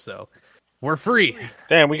decade ago. So we're free.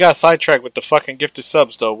 Damn, we got sidetracked with the fucking gifted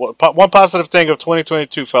subs though. One positive thing of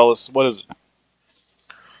 2022, fellas. What is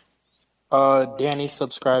it? Danny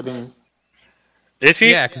subscribing. Is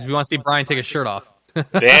he? Yeah, because we want to see Brian take his shirt off.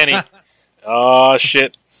 Danny. Oh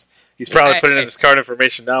shit. He's probably putting in his card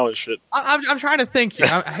information now and shit. I'm trying to think.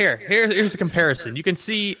 Here's the comparison. You can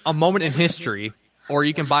see a moment in history, or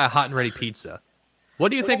you can buy a hot and ready pizza. What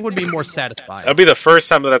do you think would be more satisfying? That'll be the first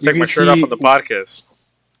time that I take my shirt off on the podcast.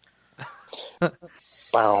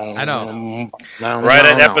 I know. Right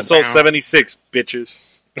at episode 76,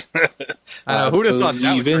 bitches. I know. Who'd have thought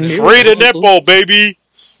that was free to nipple, baby.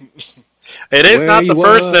 It is not the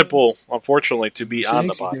first nipple, unfortunately, to be on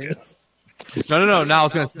the podcast. No. Now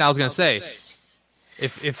I was gonna say,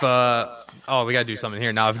 if we gotta do something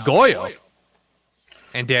here now. If Goyo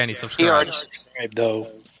and Danny subscribed, He already subscribed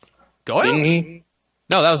though. Goyo? Didn't he?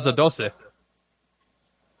 No, that was the Dose.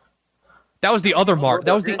 That was the other Mario.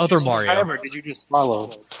 That was the other Mario. Or did you just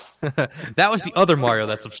follow? That was the other Mario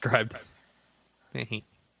that subscribed.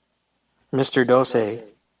 Mr. Dose.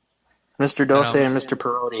 Mr. Dose and Mr.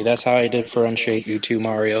 Perotti. That's how I did for Unshake You 2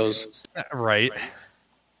 Marios. Right.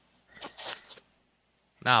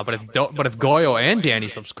 Nah, but if Goyo and Danny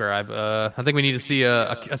subscribe, I think we need to see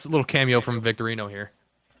a little cameo from Victorino here.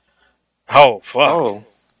 Oh, fuck. Oh,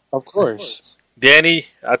 of course. Danny,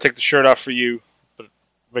 I'll take the shirt off for you, but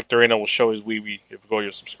Victorino will show his wee-wee if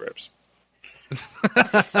Goyo subscribes.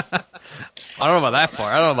 I don't know about that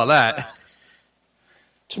part. I don't know about that. What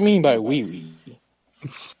do you mean by wee-wee?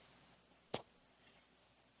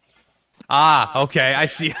 Ah, okay, I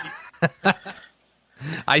see.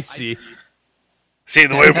 I see. See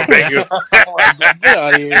the way my bank Get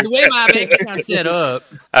out of here. The way my bank account's set up.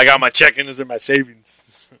 I got my check-ins and my savings.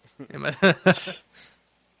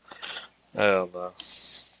 Hell no.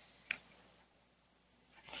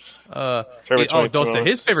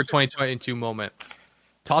 His favorite 2022 moment.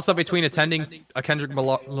 Toss up between attending a Kendrick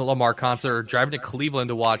Lamar concert or driving to Cleveland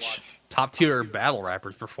to watch top tier battle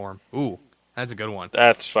rappers perform. Ooh, that's a good one.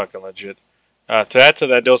 That's fucking legit. To add to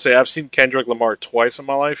that, Dose, I've seen Kendrick Lamar twice in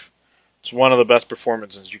my life. It's one of the best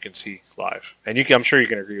performances you can see live, and I'm sure you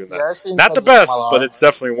can agree with that. Yeah, not the best, but it's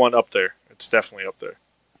definitely one up there. It's definitely up there.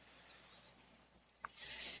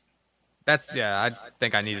 I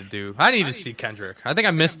think I need to see Kendrick. I think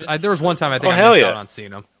I missed. There was one time I missed out on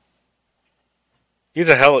seeing him. He's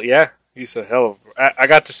a hell of. I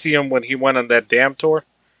got to see him when he went on that Damn tour.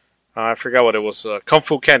 I forgot what it was. Kung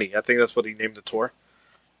Fu Kenny. I think that's what he named the tour.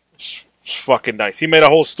 It's fucking nice. He made a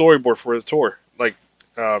whole storyboard for his tour, like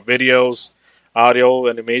videos, audio,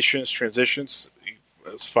 animations, transitions.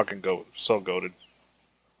 It's fucking so goated.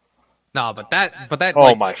 No, but that.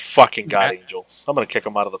 Oh my fucking god, Angel! I'm gonna kick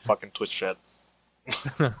him out of the fucking Twitch chat.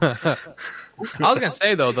 I was gonna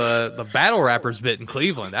say though, the battle rappers bit in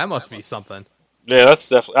Cleveland, that must be something. Yeah, that's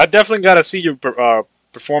definitely. I definitely gotta see you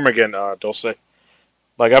perform again, Dulce.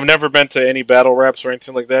 Like I've never been to any battle raps or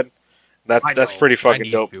anything like that. That's pretty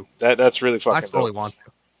fucking dope. That's really fucking dope. I totally want to.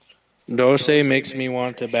 Dose makes me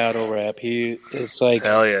want to battle rap. It's like,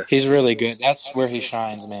 hell yeah, he's really good. That's where he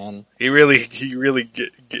shines, man. He really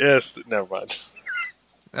guessed. Never mind.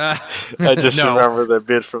 I just remember that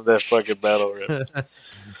bit from that fucking battle rap.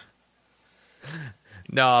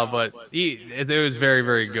 No, but it was very,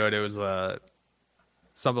 very good. It was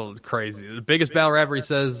something crazy. The biggest battle rapper he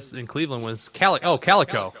says in Cleveland was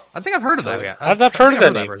Calico. I think I've heard of that. I've heard of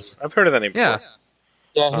that name. I've heard of that name. Yeah,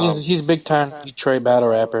 yeah. He's big time Detroit battle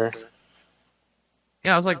rapper.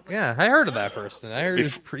 Yeah, I was like, yeah, I heard of that person. I heard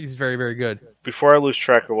he's very, very good. Before I lose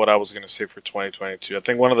track of what I was going to say for 2022, I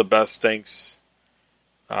think one of the best things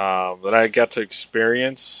that I got to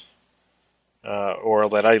experience or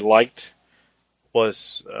that I liked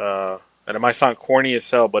was, and it might sound corny as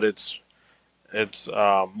hell, but it's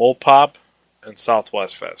Mopop and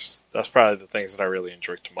Southwest Fest. That's probably the things that I really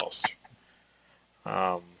enjoyed the most.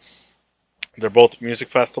 They're both music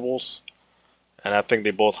festivals, and I think they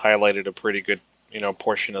both highlighted a pretty good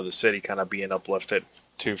portion of the city kind of being uplifted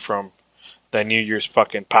too from that New Year's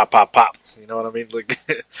fucking pop. You know what I mean? Like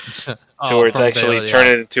to where it's actually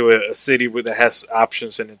turning into a city that has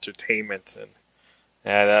options and entertainment, and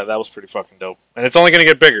that was pretty fucking dope. And it's only going to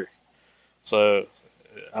get bigger, so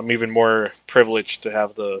I'm even more privileged to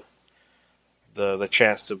have the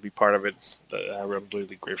chance to be part of it. I'm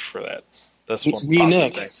really grateful for that. That's one positive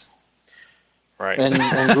next. Thing. Right. And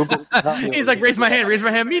he's like, raise my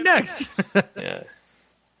hand, me next. Yeah.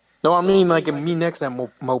 No, I mean like me next at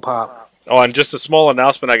Mopop. Oh, and just a small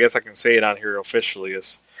announcement, I guess I can say it on here officially,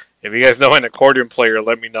 is if you guys know an accordion player,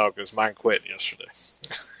 let me know, because mine quit yesterday.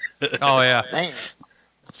 Oh, yeah. Damn.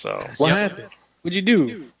 So what happened? What'd you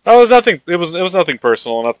do? Oh, it was nothing. It was nothing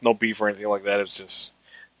personal, no beef or anything like that. It was just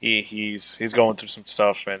he's going through some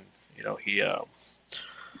stuff, and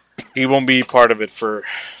he won't be part of it for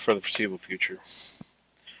the foreseeable future.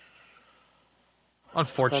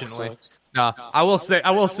 Unfortunately, no. I will say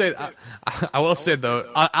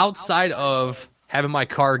though, outside of having my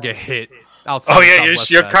car get hit, outside.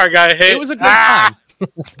 Your car got hit. It was a good time.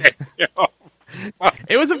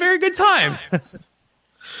 It was a very good time.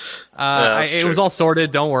 It was all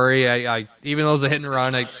sorted. Don't worry. I even though it was a hit and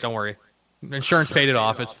run, don't worry. Insurance paid it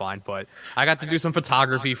off. It's fine. But I got to do some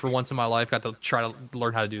photography for once in my life. Got to try to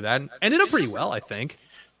learn how to do that. Ended up pretty well, I think,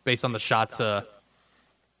 based on the shots I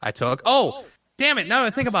took. Oh, damn it! Now that I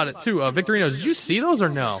think about it too, Victorino, did you see those or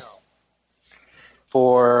no?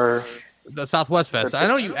 For the Southwest Fest. I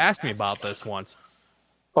know you asked me about this once.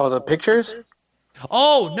 Oh, the pictures?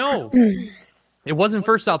 Oh no. It wasn't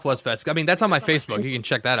for Southwest Fest. I mean, that's on my Facebook. You can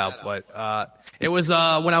check that out. But it was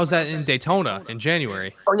when I was in Daytona in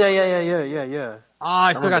January. Oh, yeah.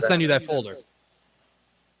 I still got to send you that folder.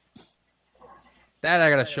 That I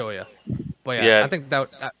got to show you. But yeah, I think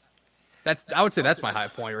that's I would say that's my high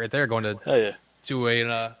point right there, going to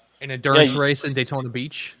an endurance race in Daytona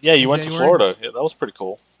Beach. Yeah, you went to Florida. Yeah, that was pretty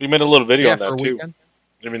cool. We made a little video on that too. Weekend.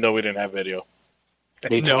 Even though we didn't have video.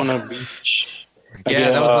 Daytona Beach.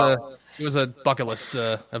 Yeah, it was a bucket list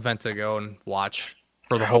event to go and watch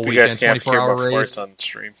for the whole weekend. 24-hour race on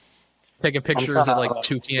stream. Taking pictures at like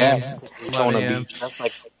 2 p.m. That's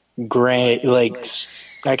like great. Like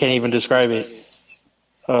I can't even describe it.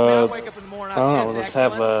 I don't know. Let's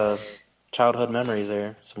have childhood memories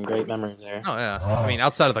there. Some great memories there. Oh yeah. I mean,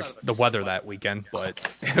 outside of the weather that weekend, but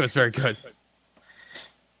it was very good.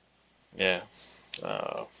 Yeah.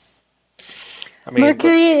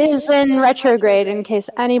 Mercury is in retrograde, in case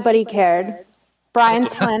anybody cared.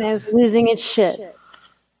 Brian's planet is losing its shit.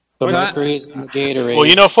 The Mercury's and the Gatorade. Well,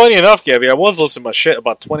 you know, funny enough, Gabby, I was listening to my shit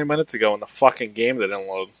about 20 minutes ago, and the fucking game didn't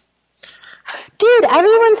load. Dude,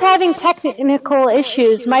 everyone's having technical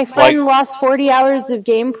issues. My friend lost 40 hours of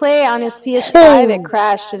gameplay on his PS5. It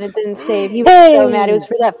crashed and it didn't save. He was so mad. It was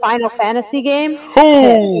for that Final Fantasy game.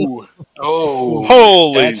 Oh,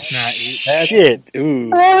 holy shit!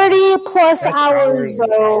 30 plus hours,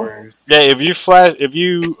 bro. Yeah, if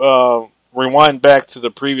you rewind back to the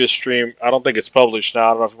previous stream, I don't think it's published now. I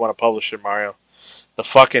don't know if you want to publish it, Mario. The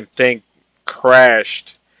fucking thing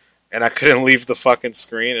crashed, and I couldn't leave the fucking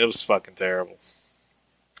screen. It was fucking terrible.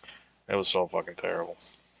 It was so fucking terrible.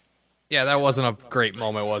 Yeah, that wasn't a great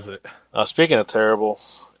moment, was it? Speaking of terrible,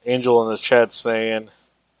 Angel in the chat saying,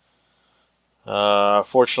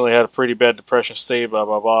 fortunately had a pretty bad depression state, blah,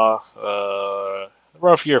 blah, blah.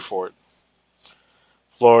 Rough year for it.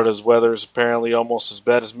 Florida's weather is apparently almost as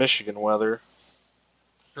bad as Michigan weather.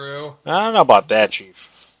 True. I don't know about that,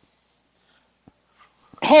 Chief.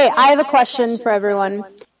 Hey, I have a question for everyone.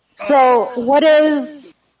 So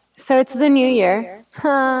it's the new year.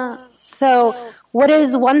 So what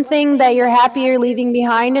is one thing that you're happy you're leaving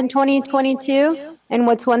behind in 2022? And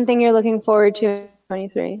what's one thing you're looking forward to in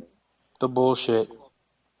 2023? The bullshit.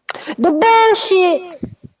 The bullshit!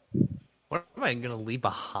 What am I going to leave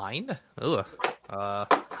behind? Ugh. I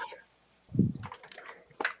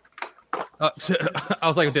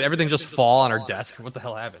was like, did everything just fall on our desk? What the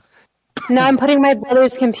hell happened? No, I'm putting my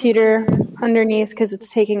brother's computer underneath because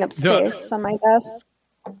it's taking up space on my desk.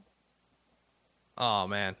 Oh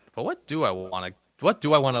man, but what do I want to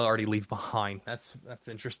already leave behind? That's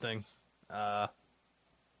interesting. I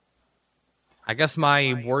guess my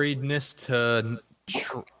worriedness to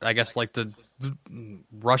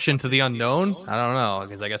rush into the unknown. I don't know,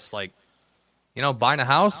 because I guess buying a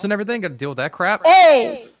house and everything, got to deal with that crap.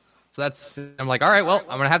 Hey. So I'm like, all right, well,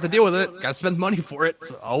 I'm gonna have to deal with it. Got to spend money for it.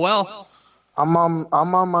 So, oh well. I'm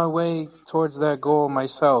on my way towards that goal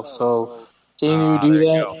myself. So seeing you do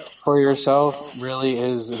that for yourself really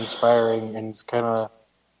is inspiring, and it's kind of,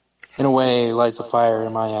 in a way, lights a fire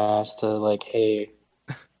in my ass to like, hey,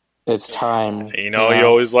 it's time. You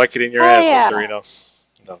always like it in your ass, Victorino.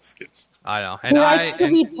 No, just kidding. I know. And he likes to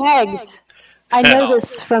be pegged. I know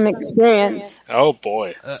this from experience. Oh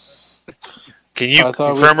boy. Can you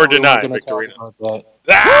confirm or deny, Victorino?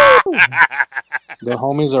 The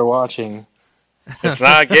homies are watching. It's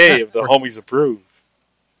not gay if the homies approve.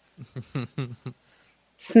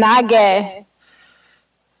 It's not gay.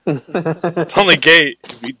 It's only gay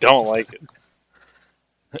if we don't like it.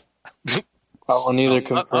 I will neither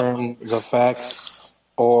confirm the facts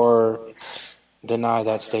or deny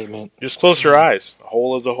that statement. Just close your eyes. A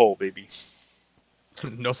hole is a hole, baby.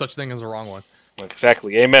 No such thing as a wrong one.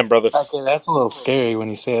 Exactly. Amen, brother. Okay, that's a little scary when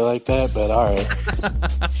you say it like that, but all right.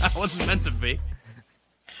 That wasn't meant to be.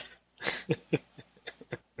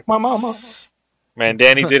 My mama. Man,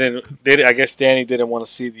 Danny I guess Danny didn't want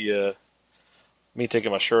to see the me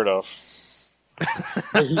taking my shirt off.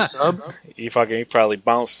 Did he sub? He probably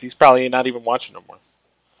bounced. He's probably not even watching no more.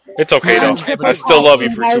 It's okay though. I still love you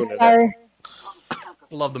for tuning in.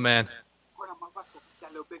 Love the man.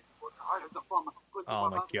 Oh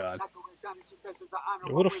my god.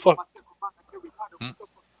 Who the fuck?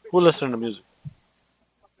 Who listening to music?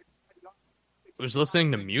 Who's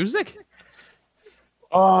listening to music?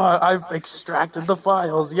 Oh, I've extracted the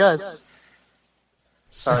files, yes.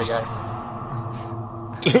 Sorry, guys.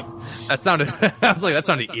 That sounded, I was like, that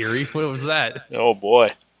sounded eerie. What was that? Oh boy.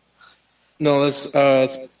 No, it's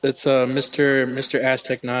Mr.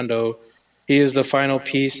 Aztec Nando. He is the final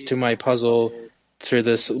piece to my puzzle through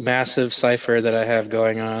this massive cipher that I have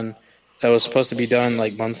going on that was supposed to be done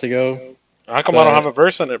like months ago. How come I don't have a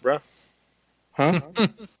verse on it, bro? Huh?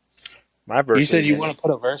 My verse. You said you want to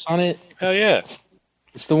put a verse on it? Hell yeah.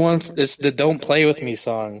 It's the one. It's the "Don't Play with Me"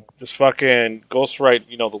 song. Just fucking ghostwrite,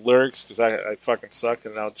 the lyrics because I fucking suck,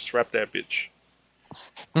 and I'll just rap that bitch.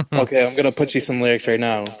 Okay, I'm gonna put you some lyrics right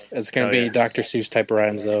now. It's gonna be Dr. Seuss type of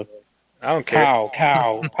rhymes though. I don't care. Cow,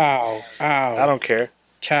 cow, pow, ow. I don't care.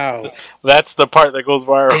 Chow. That's the part that goes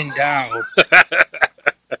viral. And down.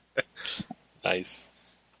 Nice.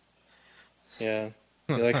 Yeah.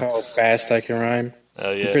 You like how fast I can rhyme?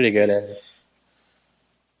 Oh yeah. I'm pretty good at it.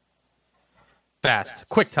 Fast.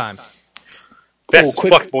 Quick time. Fast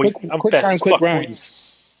quick fast quick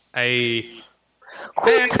rhymes.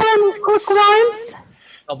 Quick time, quick rhymes.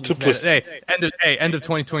 End of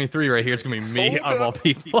 2023 right here. It's gonna be me of all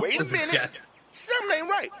people. Wait a minute. Something ain't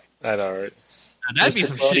right. I know, right? That'd be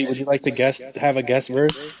some shit. Would you like to have a guest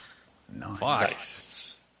verse? No. Nice.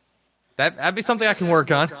 That'd be something I can work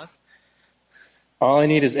on. All I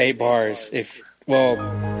need is 8 bars.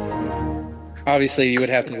 Obviously, you would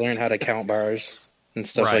have to learn how to count bars and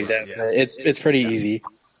stuff like that. Yeah. But it's pretty easy.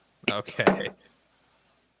 Okay.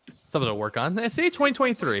 Something to work on. See,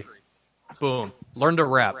 2023. Boom. Learn to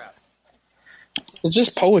rap. It's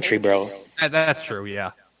just poetry, bro. That's true,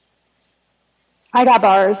 yeah. I got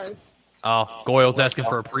bars. Oh, Goyle's asking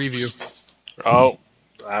for a preview. Oh,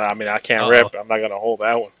 I mean, I can't rap. I'm not going to hold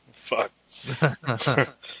that one. Fuck.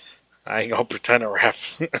 I ain't going to pretend to rap.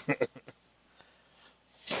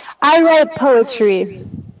 I write poetry.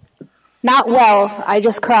 Not well. I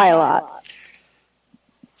just cry a lot.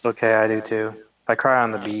 It's okay, I do too. I cry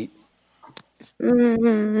on the beat.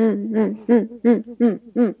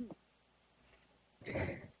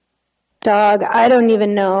 Dog, I don't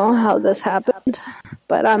even know how this happened,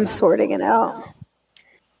 but I'm sorting it out.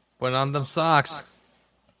 Put on them socks.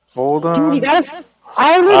 Hold on. Dude, you gotta...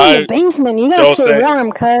 I live in the basement. You gotta stay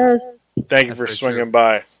warm, cuz... Thank you for swinging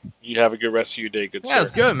by. You have a good rest of your day, good sir. Yeah,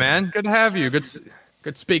 it's good, man. Good to have you. Good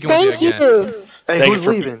speaking with you again. Thank you. Hey, who's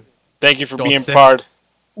leaving? Thank you for being part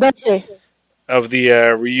Betsy. of the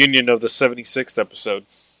reunion of the 76th episode.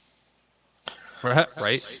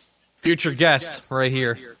 Right. Future guest right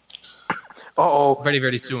here. Uh-oh. Very,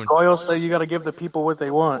 very soon. Goyle said you gotta give the people what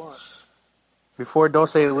they want. Before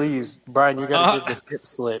Dose leaves, Brian, you gotta give the tip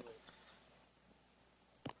slip.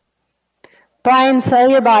 Brian, sell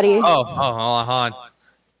your body. Oh, hold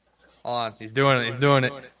on. He's doing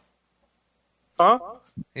it. Huh?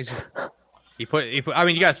 He's just he put. I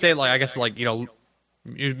mean, you gotta say it like, I guess, like,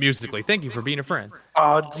 musically. Thank you for being a friend.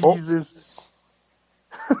 Oh, Jesus.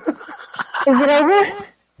 Is it over?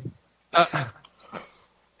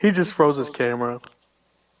 He just froze his camera.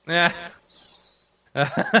 Yeah.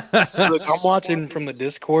 Look, I'm watching from the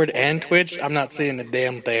Discord and Twitch. I'm not seeing a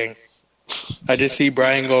damn thing. I just see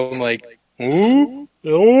Brian going like, ooh,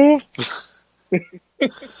 ooh.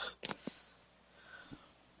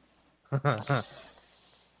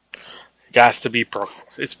 Got to be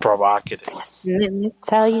it's provocative. Let me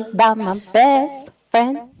tell you about my best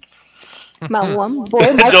friend. My one boy.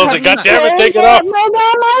 Joseph, goddammit, take it off.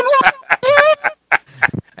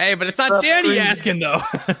 Hey, but it's not Danny asking, though.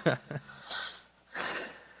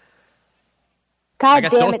 God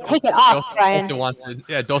damn it, take it off, Brian.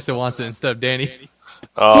 Dose wants it instead of Danny.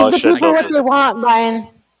 Oh, give the people what they want, Brian.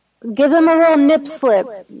 Give them a little nip slip.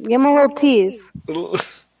 Give them a little tease.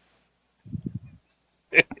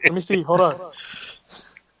 Let me see. Hold on.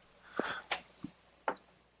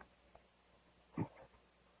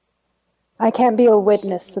 I can't be a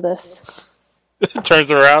witness to this. Turns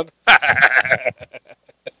around.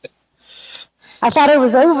 I thought it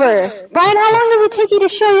was over. Brian, how long does it take you to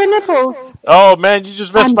show your nipples? Oh, man, you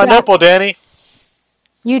just missed my nipple, Danny.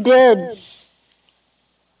 You did.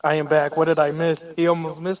 I am back. What did I miss? He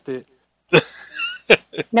almost missed it.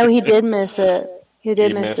 No, he did miss it. He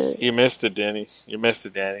did miss it. You missed it, Danny. You missed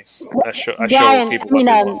it, Danny. I show people what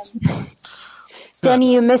they want.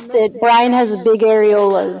 Danny, you missed it. Brian has big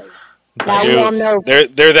areolas. Now we all know.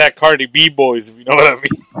 They're that Cardi B boys, if you know what I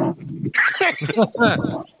mean.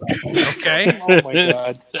 Okay. Oh my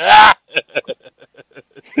god.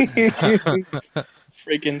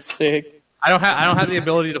 Freaking sick. I don't have the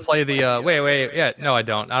ability to play the no, I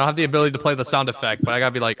don't. I don't have the ability to play the sound effect, but I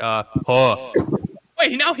gotta be like,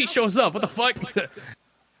 Wait, now he shows up. What the fuck?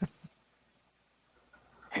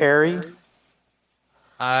 Harry?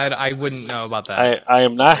 I wouldn't know about that. I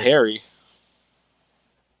am not hairy.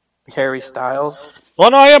 Harry Styles?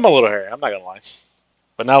 Well, no, I am a little hairy. I'm not gonna lie,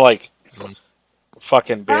 but not like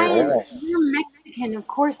fucking bear. You're Mexican, of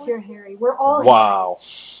course you're hairy. We're all wow.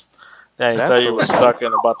 Danny, I thought you were stuck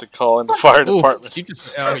and about to call in the fire department.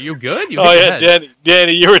 You good? Oh yeah,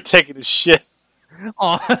 Danny, you were taking a shit.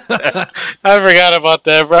 Oh. I forgot about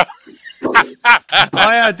that, bro. Oh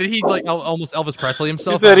yeah, did he like almost Elvis Presley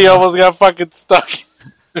himself? He said he almost got fucking stuck.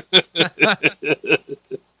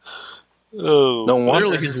 No wonder.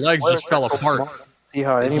 Literally, his legs just fell apart. See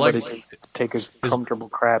how anybody can take a comfortable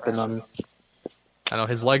crap in them. I know,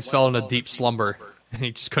 his legs fell in a deep slumber, and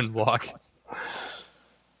he just couldn't walk.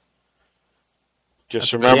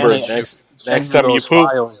 Just remember, next time you poop,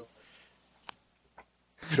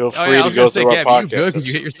 feel free to go through our podcast. You good because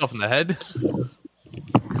you hit yourself in the head?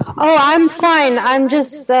 Oh, I'm fine. I'm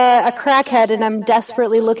just a crackhead, and I'm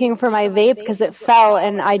desperately looking for my vape because it fell,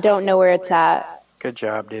 and I don't know where it's at. Good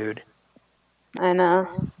job, dude. I know.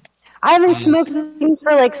 I haven't smoked things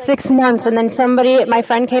for like 6 months, and then my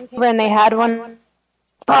friend came over, and they had one.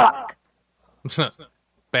 Fuck.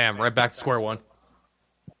 Bam, right back to square one.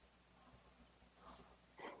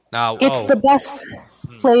 Now, it's the best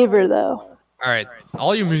flavor, though. All right,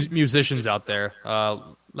 all you musicians out there,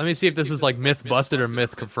 let me see if this is like myth busted or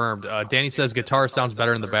myth confirmed. Danny says guitar sounds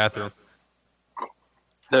better in the bathroom.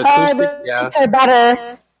 The acoustic, the are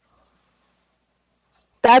better.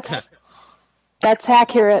 That's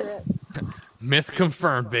accurate. Myth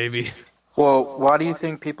confirmed, baby. Well, why do you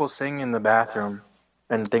think people sing in the bathroom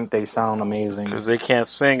and think they sound amazing? Because they can't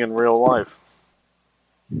sing in real life.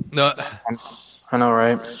 No, I know,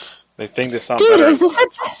 right? They think they sound Dude, better. Is this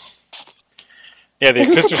yeah, the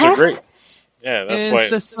acoustics are great. Yeah, that's why.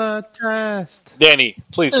 Is this a test? Danny,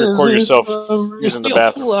 please record yourself using the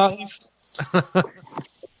bathroom.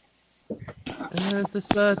 Is this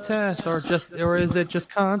a test or is it just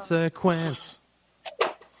consequence?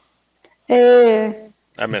 I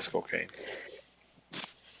miss cocaine.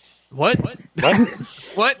 What?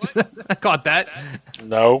 What? I caught that.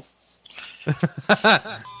 No.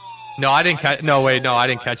 No, I didn't catch. No, wait, no, I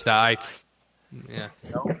didn't catch that. Yeah.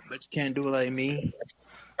 No, but you can't do it like me,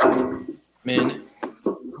 man.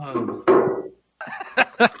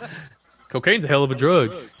 Cocaine's a hell of a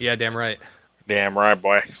drug. Yeah, damn right. Damn right,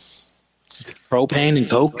 boy. Propane and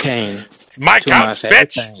cocaine. My God,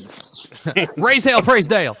 bitch. Raise hell, praise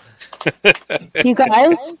Dale. You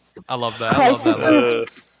guys? I love that.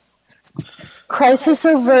 Crisis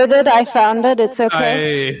averted. I found it. It's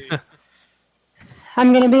okay. Hey.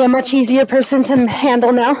 I'm going to be a much easier person to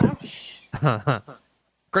handle now.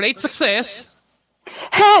 Great success.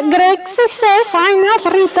 Great success. I'm not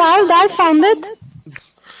retarded. I found it.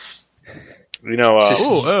 You know,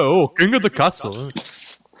 King of the Castle.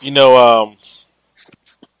 You know,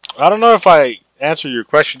 I don't know if I answered your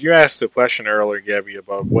question. You asked a question earlier, Gabby,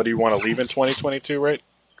 about what do you want to leave in 2022, right?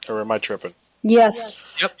 Or am I tripping? Yes.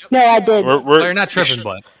 Yep. No, I did. You're not tripping,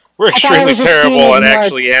 but we're extremely terrible at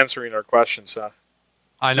actually answering our questions.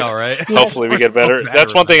 I know, right? Yes. Hopefully we get better.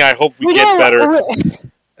 That's one thing I hope we get better.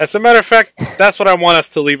 As a matter of fact, that's what I want us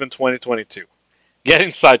to leave in 2022.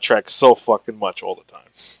 Getting sidetracked so fucking much all the time.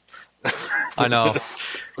 I know.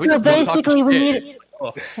 So basically, we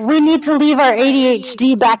need to leave our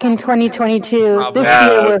ADHD back in 2022. This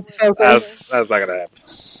year we're focused. That's not gonna happen.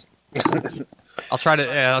 I'll try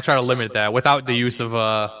to limit that without the use of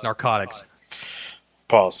narcotics.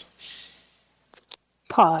 Pause.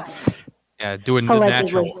 Yeah, do it the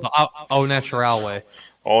natural, au natural way.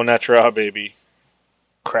 Au natural, baby.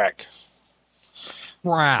 Crack.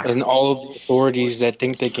 And all of the authorities that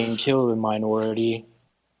think they can kill the minority.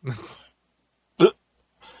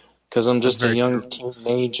 Because I'm just a young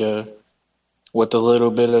teenager with a little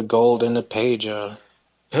bit of gold in the pager.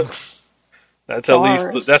 That's at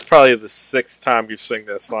least. That's probably the 6th time you've sing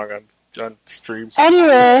that song on stream. Anyway,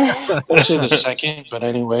 actually the 2nd, but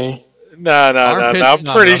anyway. No. I'm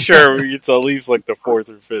pretty sure it's at least like the 4th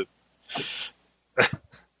or 5th.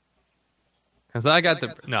 Because I got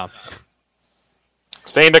the no.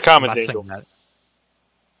 Stay in the comments, Angel.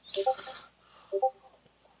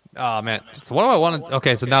 Oh man. So what do I want to?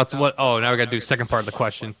 Okay, so now it's what? Oh, now we got to do the second part of the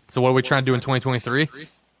question. So what are we trying to do in 2023?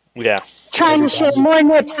 Yeah. Trying to shave more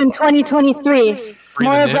nips in 2023.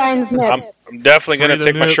 More of Brian's nips. I'm definitely going to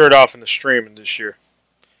take my shirt off in the stream this year.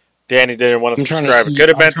 Danny didn't want to subscribe. It could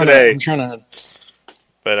have been today.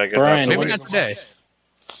 But I guess Brian, maybe not today.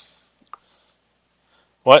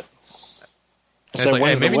 What?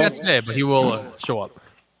 Maybe not today, but he will show up.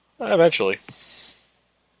 Eventually.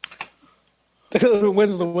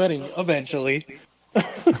 When's the wedding? Eventually.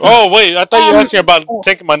 Oh, wait. I thought you were asking about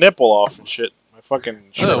taking my nipple off and shit. My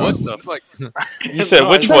fucking shirt. Oh, what the fuck? You said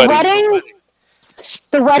which wedding?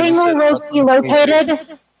 The wedding will be located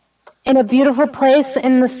in a beautiful place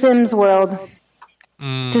in the Sims world.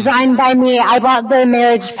 Designed by me. I bought the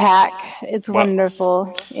marriage pack. It's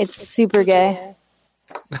wonderful. It's super gay.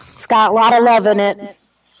 It's got a lot of love in it.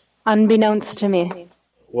 Unbeknownst to me.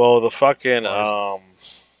 Well, the fucking, I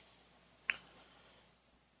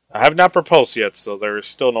have not proposed yet, so there is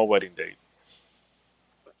still no wedding date.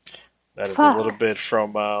 That is a little bit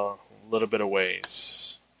away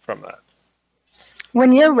from that.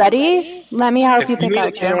 When you're ready, let me help you pick out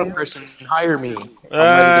a camera person, hire me. I'm ready to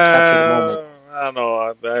capture the moment. I don't know.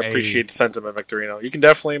 I appreciate the sentiment, Victorino. You can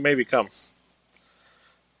definitely maybe come.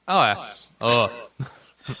 Oh, yeah. Oh.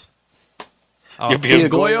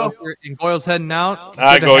 Goyo's heading out.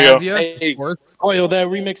 Hi, Goyo. Hey, Goyo, that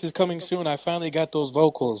remix is coming soon. I finally got those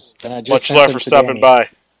vocals, and I just much love for stopping by.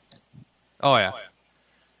 Oh yeah.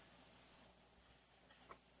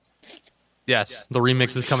 Yes, the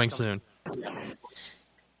remix is coming soon.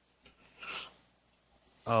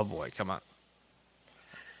 Oh boy, come on.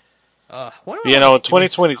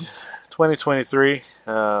 2023,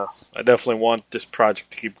 I definitely want this project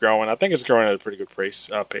to keep growing. I think it's growing at a pretty good pace.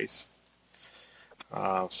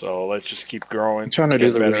 So let's just keep growing. I'm trying to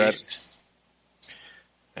do the race.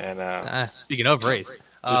 And speaking of race,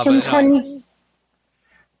 yeah.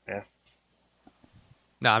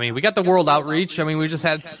 No, I mean, we got the world outreach. I mean, we just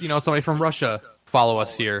had, somebody from Russia follow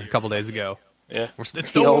us here a couple days ago. Yeah. It's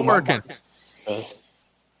still working.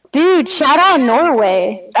 Dude, shout out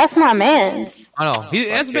Norway. That's my man's. I know. He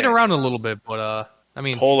has been around a little bit, but, I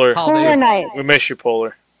mean, Polar night. We miss you,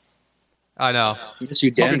 Polar. I know. Miss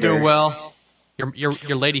you, Hope Denver. you're doing well.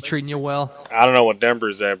 Your lady treating you well. I don't know what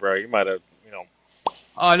Denver's at, bro. You might have,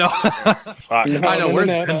 Oh, no. Fuck. I know. Where's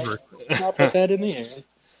Denver? Let's not put that in the air.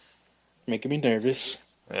 Making me nervous.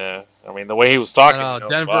 Yeah. I mean, the way he was talking.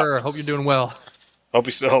 Denver, I hope you're doing well. Hope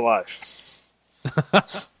he's still alive.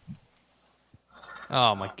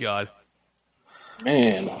 Oh, my God.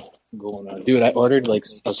 Man, going on. Dude, I ordered like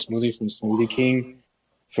a smoothie from Smoothie King.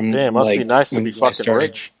 Damn, must be nice to be fucking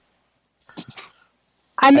rich.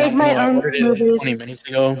 I make my own smoothies. 20 minutes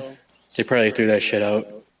ago. They probably threw that shit out.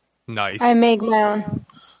 Nice. I make my own.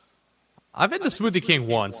 I've been to Smoothie King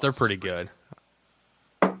once. They're pretty good.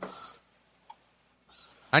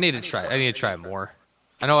 I need to try it more.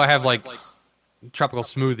 I know I have like tropical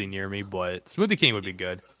smoothie near me, but Smoothie King would be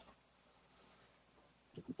good.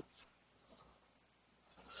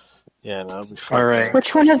 Yeah, no, that'd be fun. All right.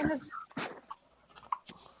 Which one of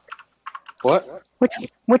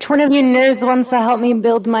Which one of you nerds wants to help me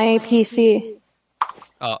build my PC?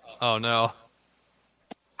 Oh no.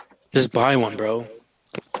 Just buy one, bro.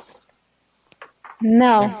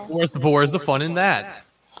 No. Where's the fun in that?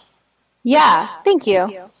 Yeah, thank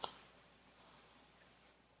you.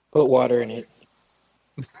 Put water in it.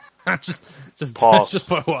 just Pause. Just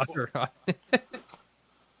put water on it.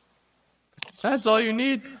 That's all you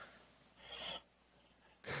need.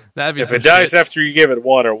 That'd be If it dies after you give it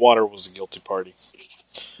water, water was a guilty party.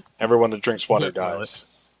 Everyone that drinks water dies.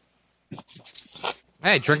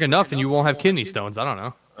 Hey, drink enough and you won't have kidney stones. I don't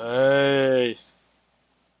know. Hey.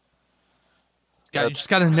 You just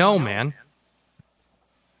gotta know, man.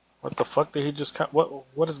 What the fuck did he just...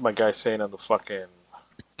 What is my guy saying on the fucking...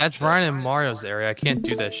 That's Brian and Mario's area. I can't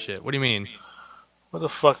do that shit. What do you mean? What the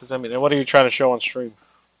fuck does that mean? And what are you trying to show on stream?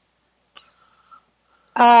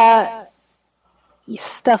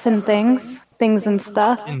 Stuff and things. Things and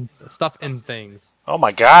stuff. Stuff and things. Oh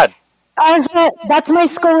my god. That's my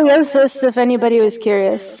scoliosis, if anybody was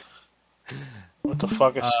curious. What the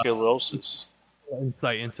fuck is scoliosis?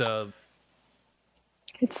 Insight into...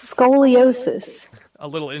 It's scoliosis. A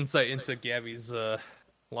little insight into Gabby's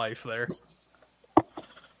life there.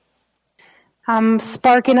 I'm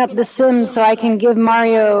sparking up the Sims so I can give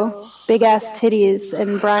Mario big-ass titties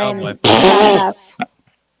and Brian ass.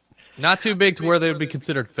 Not too big to where they would be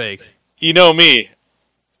considered fake. You know me.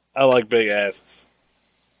 I like big asses.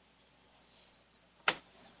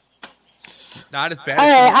 Not as bad.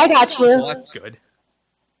 Alright, I got you. Well, that's good.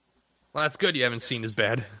 Well, that's good you haven't seen as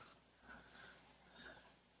bad.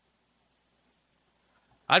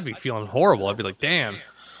 I'd be feeling horrible. I'd be like, damn.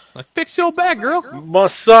 Like, fix your back, girl.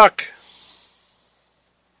 Must suck.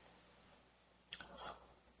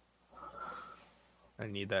 I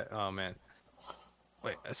need that. Oh, man.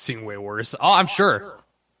 Wait, I've seen way worse. Oh, I'm sure.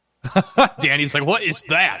 Danny's like, what is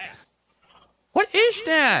that? What is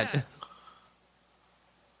that?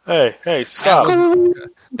 Hey, stop.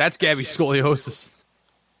 That's Gabby's scoliosis.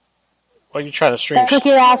 What are you trying to stream? Took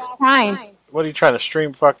your ass time. What are you trying to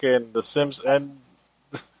stream? Fucking The Sims and...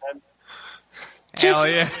 Hell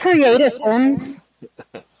yeah. Just create a Sims.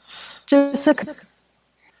 Just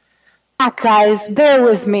guys, bear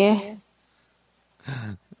with me.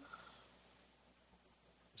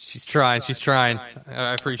 She's trying.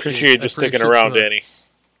 I appreciate you just sticking around, Danny.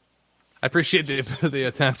 I appreciate the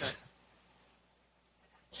attempt.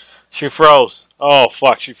 She froze. Oh,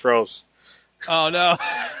 fuck, she froze. Oh, no.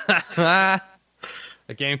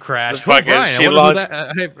 The game crashed. Brian, Brian, she lost.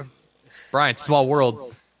 Hey, Brian, small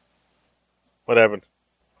world. What happened?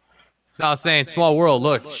 No, I was saying, small world.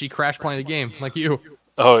 Look, she crashed playing the game, like you.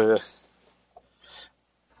 Oh, yeah.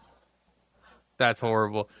 That's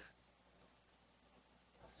horrible.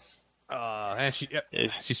 And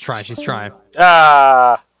she's trying.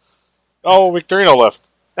 Ah. Oh, Victorino left.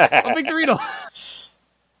 Oh, Victorino.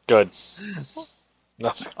 Good.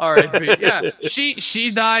 No. All right, yeah.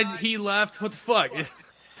 She died. He left. What the fuck?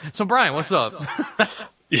 So, Brian, what's up?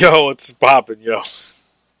 Yo, it's popping, yo.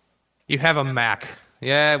 You have a Mac.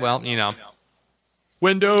 Yeah, well, you know.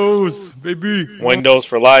 Windows, baby. Windows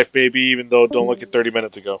for life, baby, even though don't look at 30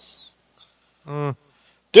 minutes ago.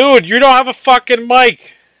 Dude, you don't have a fucking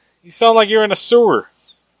mic. You sound like you're in a sewer.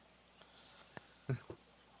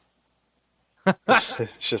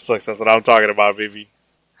 Just like that's what I'm talking about, baby.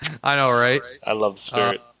 I know, right? I love the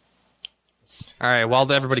spirit. All right,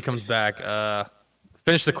 while everybody comes back,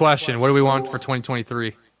 finish the question. What do we want for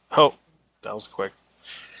 2023? Oh, that was quick.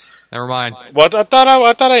 Never mind. Well, I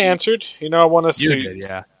thought I answered. I want us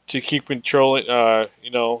to keep controlling. To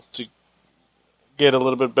get a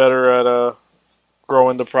little bit better at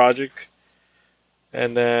growing the project,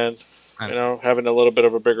 and then having a little bit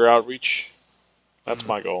of a bigger outreach. That's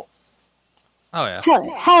my goal. Oh yeah.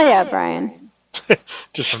 Hell yeah, Brian.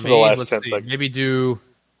 Just for me, the last 10 seconds. Maybe do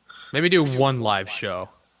one live show,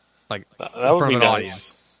 like that in would front be of an nice.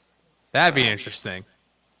 audience. That'd be interesting.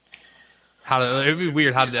 It'd be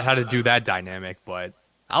weird how to do that dynamic, but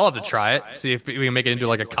I'll have to try it. See if we can make it into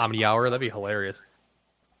like a comedy hour. That'd be hilarious.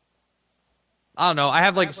 I don't know. I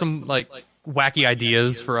have like some like wacky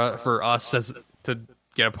ideas for us to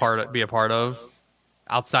be a part of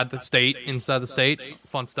outside the state, inside the state.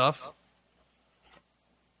 Fun stuff.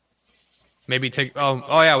 Maybe take.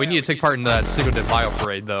 Oh yeah, we need to take part in the Cinco de Mayo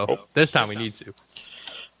parade though. This time we need to.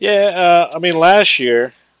 Yeah, I mean last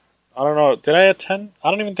year. I don't know. Did I attend? I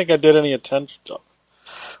don't even think I did any attend. Oh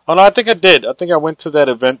no, I think I did. I think I went to that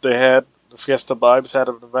event they had. The Fiesta Vibes had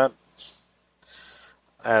an event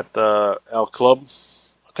at El Club.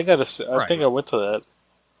 I think I went to that.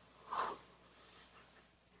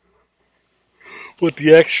 But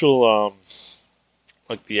the actual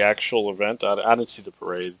event, I didn't see the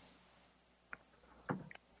parade.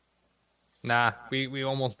 Nah, we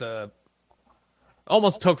almost took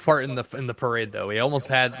part in the parade though. We almost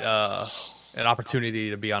had an opportunity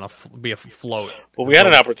to be on a float. Well, we had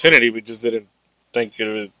an opportunity. We just didn't think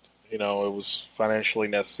it was financially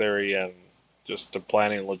necessary, and just the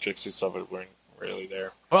planning and logistics of it weren't really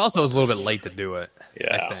there. Well, also it was a little bit late to do it.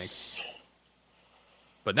 Yeah, I think.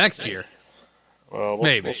 But next year, well,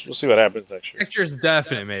 maybe we'll see what happens next year. Next year's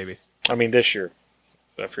definite, maybe. I mean, this year.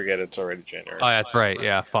 I forget it's already January. Oh, that's right.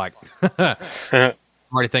 Yeah, fuck. I'm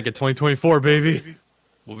already thinking 2024, baby.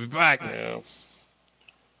 We'll be back. Yeah.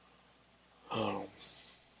 All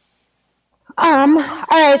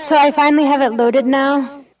right, so I finally have it loaded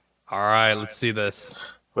now. All right, let's see this.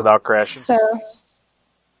 Without crashing? So,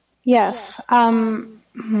 yes. If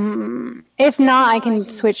not, I can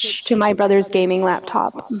switch to my brother's gaming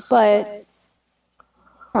laptop. But,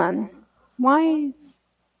 hold on. Why?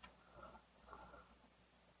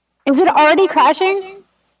 Is it already crashing?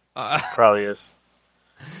 Probably is.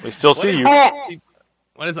 We still see you.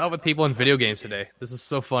 What is up with people in video games today? This is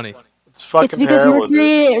so funny. It's fucking It's because terrible,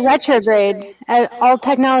 Mercury Retrograde. All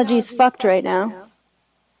technology's fucked right now.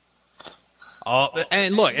 Oh,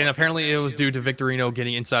 and look, and apparently it was due to Victorino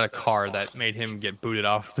getting inside a car that made him get booted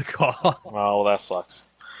off the call. Oh, well, that sucks.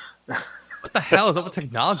 What the hell is up with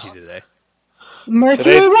technology today?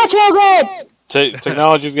 Mercury Retrograde!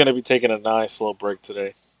 Technology's going to be taking a nice little break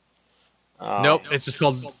today. Nope, it's just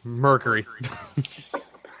called Mercury.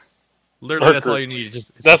 Literally, that's all you need.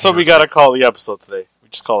 That's what we got to call the episode today. We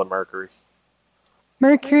just call it Mercury.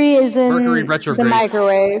 Mercury is in Mercury Retrograde. the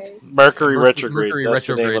microwave. Mercury Retrograde. Mercury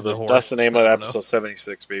That's the name of episode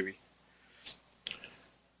 76, baby.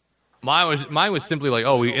 Mine was simply like,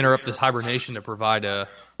 we interrupt this hibernation to provide to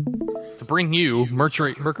bring you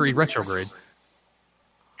Mercury Retrograde.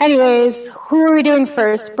 Anyways, who are we doing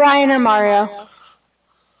first, Brian or Mario?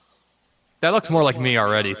 That looks more like me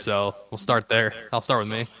already, so we'll start there. I'll start with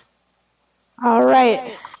me. All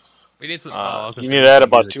right. We need some. You need to add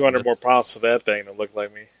about 200 more pounds to that thing to look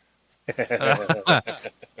like me.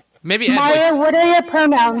 Maybe Mario, what are your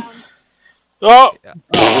pronouns? Oh,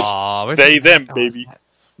 they, them, baby.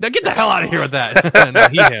 Now get the hell out of here with that. No,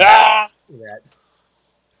 him.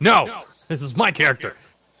 No, this is my character.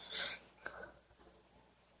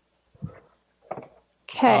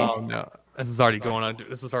 Okay. Oh no, this is already going on.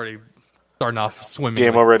 This is already starting off swimming.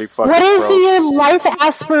 Game already fucking. What is your life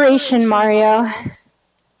aspiration, Mario?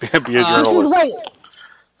 Be a journalist.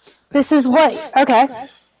 This is what. Okay.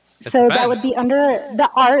 So that would be under the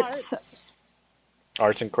arts.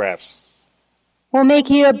 Arts and crafts. Will make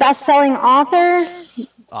you a best-selling author.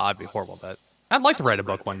 I'd be horrible at that. I'd like to write a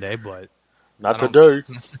book one day, but not today.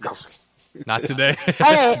 Not today.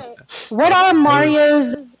 All right. What are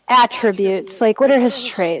Mario's attributes? Like, what are his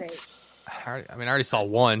traits? I already saw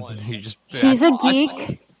one. He's a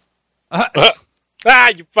geek.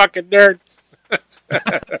 You fucking nerd.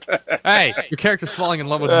 Hey, your character's falling in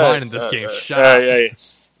love with mine in this game. Shut up.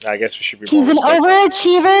 I guess we should be. He's an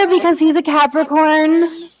overachiever because he's a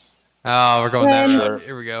Capricorn. Oh, we're going there.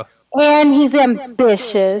 Here we go. And he's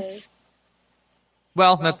ambitious.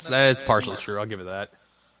 Well, that is partially true. I'll give it that.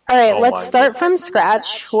 All right, let's start from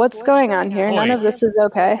scratch. What's going on here? None of this is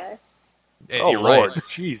okay. Oh, Lord. Right.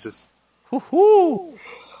 Jesus. Woohoo!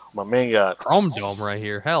 My man got Chrome Dome right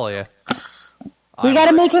here. Hell yeah. We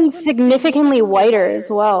gotta make him significantly whiter as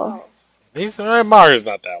well. Mario's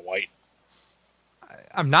not that white.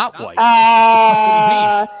 I'm not white.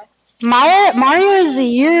 Mario is a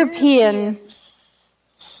European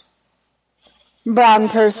brown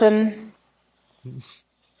person.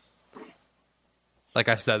 Like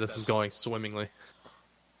I said, this is going swimmingly.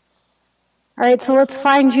 All right, so let's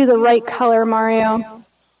find you the right color, Mario.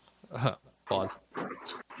 Pause.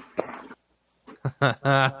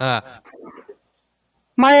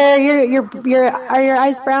 Mario, are your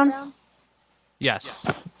eyes brown?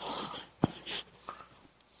 Yes.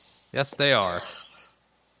 Yes, they are.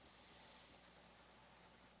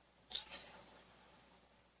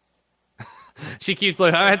 She keeps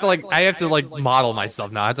like I have to model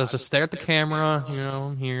myself now. I have to just stare at the camera,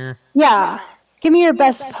 here. Yeah. Give me your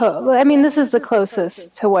best pose. I mean, this is the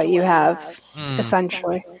closest to what you have,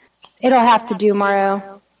 essentially. It'll have to do,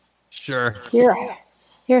 Mario. Sure.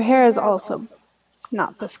 Your hair is also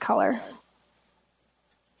not this color.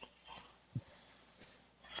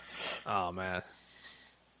 Oh man.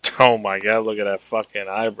 Oh my god! Look at that fucking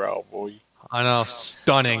eyebrow, boy. I know,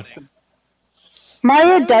 stunning.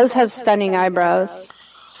 Mario does have stunning eyebrows.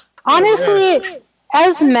 Honestly,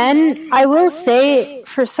 as men, I will say,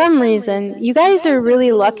 for some reason, you guys are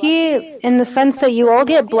really lucky in the sense that you all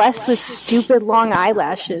get blessed with stupid long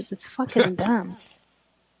eyelashes. It's fucking dumb.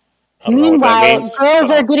 Meanwhile,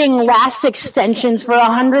 girls are getting lash extensions for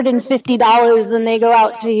 $150 and they go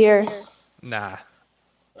out to here. Nah.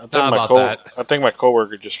 I think my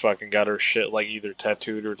coworker just fucking got her shit like either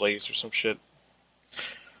tattooed or laced or some shit.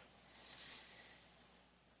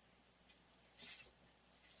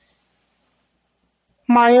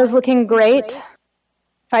 Mario's looking great,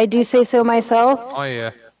 if I do say so myself. Oh,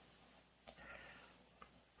 yeah.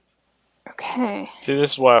 Okay. See,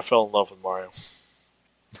 this is why I fell in love with Mario.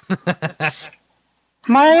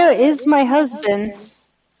 Mario is my husband.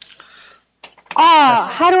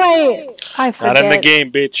 How do I forget. Not in the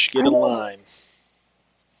game, bitch. Get in line.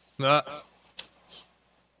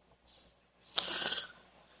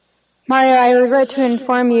 Mario, I regret to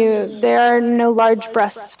inform you, there are no large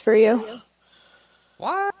breasts for you.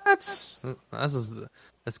 What?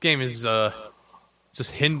 This game is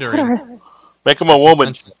just hindering. Make him a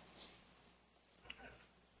woman.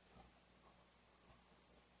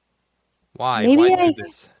 Why? Maybe Why do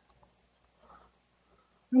this?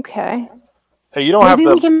 Okay. Hey, you don't have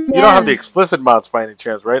the explicit mods by any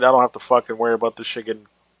chance, right? I don't have to fucking worry about this shit getting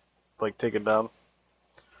taken down.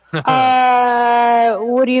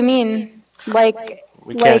 What do you mean? We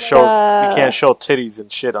can't show titties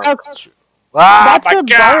and shit on. Okay. That's my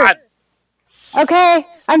god! Okay,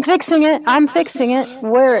 I'm fixing it.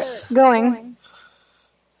 We're going.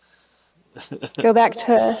 Go back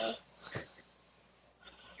to.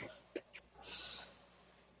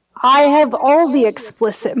 I have all the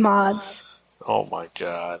explicit mods. Oh my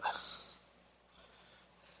god.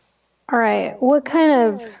 Alright, what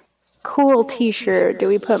kind of cool t-shirt do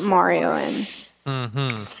we put Mario in?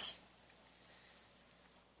 Mm-hmm.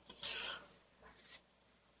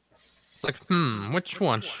 It's like, which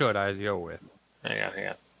one should I go with? Hang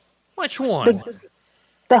on. Which one?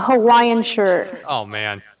 The Hawaiian shirt. Oh,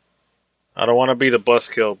 man. I don't want to be the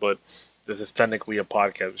buzzkill, but this is technically a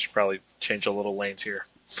podcast. We should probably change a little lanes here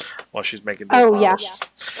while she's making these models. Yeah.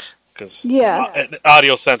 Because yeah.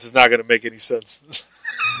 audio sense is not going to make any sense.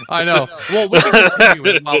 I know. Well, we can continue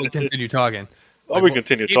it while we continue talking.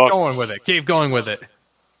 Continue keep talking. Going with it. Keep going with it.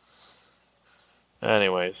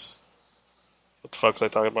 Anyways. What the fuck was I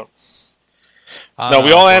talking about?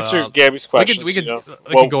 We all answered Gabby's questions. We could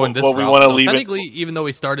go in this route. We want to leave technically, even though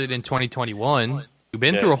we started in 2021, we've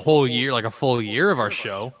been through a whole year, like a full year of our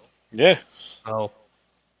show. Yeah. So,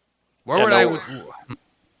 where would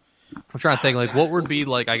I'm trying to think, what would be,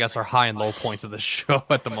 I guess, our high and low points of the show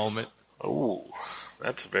at the moment? Oh,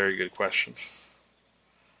 that's a very good question.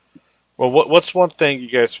 Well, what's one thing you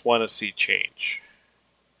guys want to see change?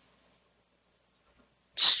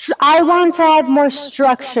 I want to have more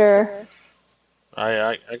structure.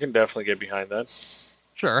 I can definitely get behind that.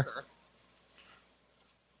 Sure.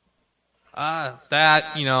 That,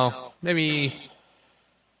 maybe...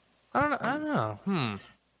 I don't know.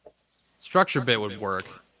 Structure bit would work.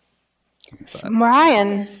 But...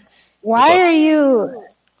 Ryan, why are you...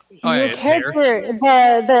 Your character,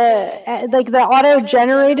 the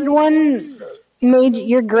auto-generated one,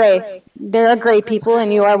 you're gray. There are gray people,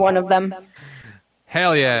 and you are one of them.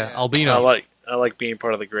 Hell yeah, albino. I like being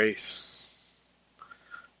part of the grays.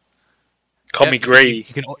 Call me Gray. You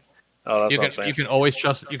can always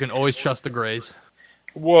trust the Grays.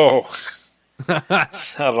 Whoa. I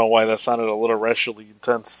don't know why that sounded a little racially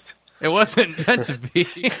intense. It wasn't meant to be.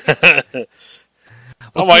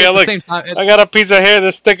 Oh my god, look. I got a piece of hair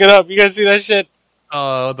that's sticking up. You guys see that shit?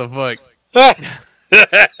 Oh, what the fuck?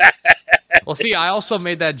 Well, see, I also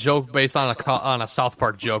made that joke based on a South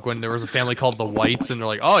Park joke when there was a family called the Whites, and they're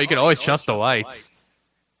like, "Oh, you can always trust the Whites."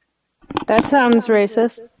 That sounds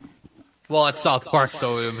racist. Well, it's South Park,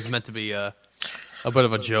 so it was meant to be a bit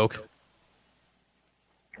of a joke.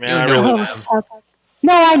 Man, I really,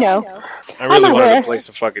 no, I know. I really wanted to play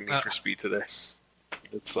some fucking Need for Speed today.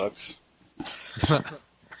 It sucks. What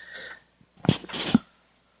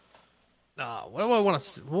do I want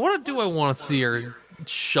to? What do I want to see her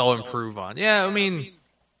show improve on? Yeah, I mean,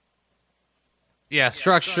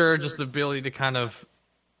 structure, just the ability to kind of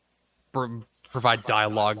provide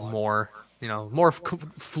dialogue more, more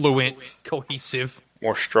fluent, cohesive.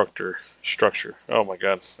 More structure. Oh my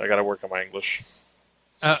god, I gotta work on my English.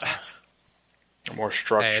 More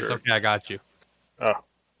structure. Hey, it's okay, I got you. Oh,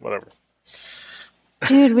 whatever.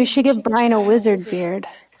 Dude, we should give Brian a wizard beard.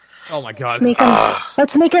 Oh my god.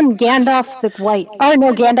 Let's make him Gandalf the White. Oh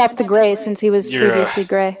no, Gandalf the Grey, since he was previously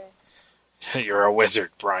Grey. You're a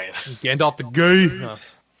wizard, Brian. Gandalf the Gay.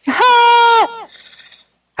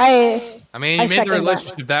 I mean, you made the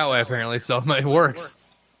relationship that way, apparently, so it works.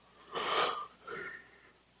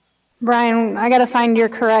 Brian, I gotta find your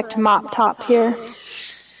correct mop top here.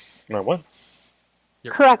 My what?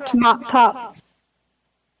 Correct mop top.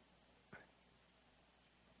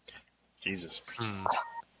 Jesus.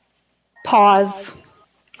 Pause.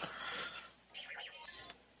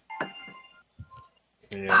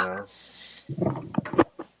 Yeah. I'm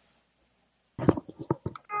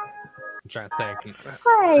trying to think.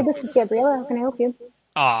 Hi, this is Gabriella. How can I help you?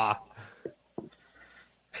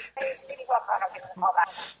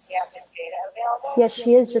 Yes,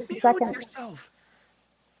 she is. Just a second.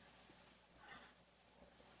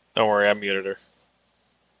 Don't worry, I muted her.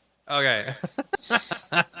 Okay.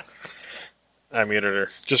 I muted her.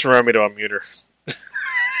 Just remember me to unmute her.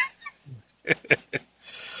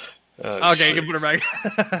 Okay, you can put her back.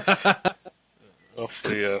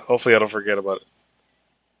 Hopefully I don't forget about it.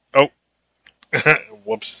 Oh.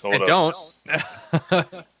 Whoops. Hold up. Don't.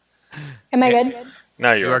 Am I good?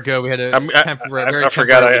 Now you are good. We had a I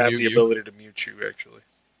forgot I have the ability to mute you, actually.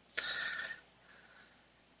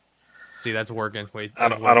 See, that's working. Wait, I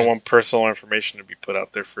don't want personal information to be put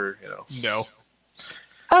out there for, No.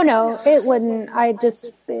 Oh no, it wouldn't.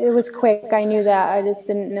 It was quick. I knew that. I just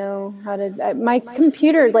didn't know how to. My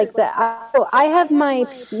computer, I have my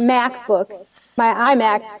MacBook, my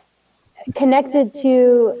iMac, connected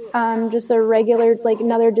to just a regular,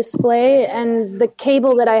 another display, and the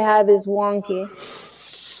cable that I have is wonky.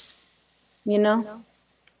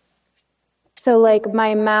 So,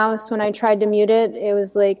 my mouse, when I tried to mute it, it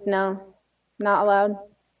was no, not allowed.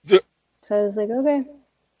 So I was like, okay,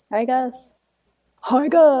 I guess.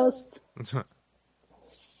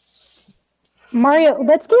 Mario,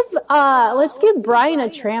 let's give Brian a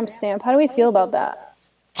tramp stamp. How do we feel about that?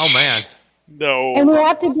 Oh man. No. And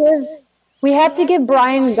we have to give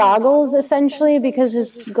Brian goggles essentially because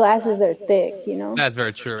his glasses are thick, That's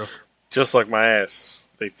very true. Just like my ass.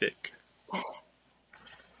 They thick.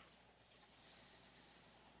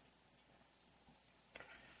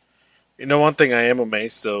 One thing I am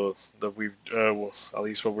amazed though that we've at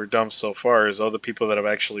least what we've done so far is all the people that have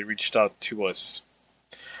actually reached out to us.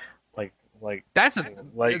 That's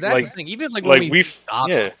the thing. Even when we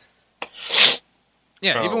stopped,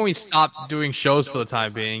 even when we stopped doing shows for the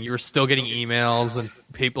time being, you were still getting emails and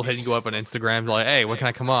people hitting you up on Instagram like, "Hey, when can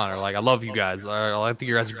I come on?" Or I love you guys. Or I think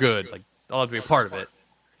you guys are good. I'd love to be a part of it.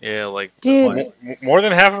 Yeah, dude, more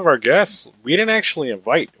than half of our guests we didn't actually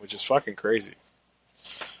invite, which is fucking crazy.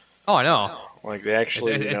 Oh, I know. They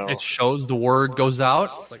actually, it shows the word goes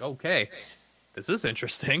out. It's okay, this is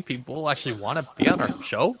interesting. People actually want to be on our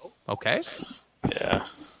show. Okay. Yeah.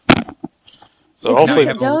 So hopefully,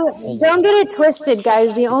 don't get it twisted,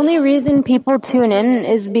 guys. The only reason people tune in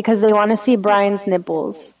is because they want to see Brian's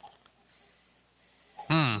nipples.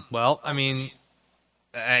 Well, I mean,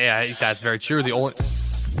 yeah, that's very true. It's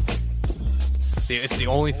the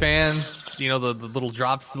OnlyFans. The little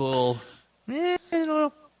drops, the little. I don't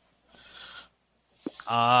know.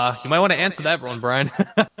 You might want to answer that one, Brian.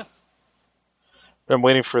 I'm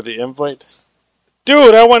waiting for the invite.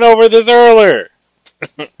 Dude, I went over this earlier.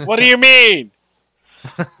 What do you mean?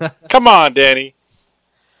 Come on, Danny.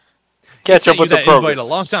 Catch up with the program. Invite a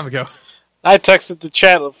long time ago. I texted the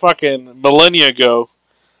chat a fucking millennia ago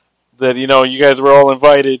that you guys were all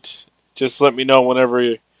invited. Just let me know whenever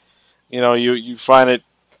you find it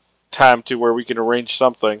time to where we can arrange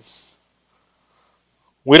something.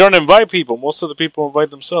 We don't invite people. Most of the people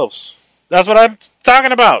invite themselves. That's what I'm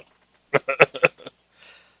talking about.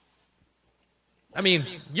 I mean,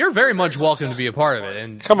 you're very much welcome to be a part of it.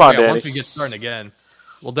 And come on, Danny. Once we get started again,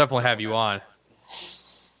 we'll definitely have you on.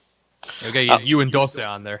 Okay, you and Dose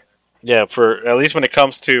on there. Yeah, for at least when it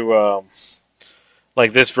comes to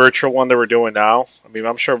like this virtual one that we're doing now. I mean,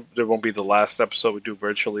 I'm sure there won't be the last episode we do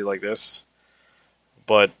virtually like this,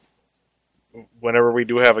 but whenever we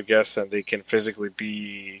do have a guest and they can physically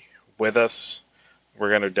be with us, we're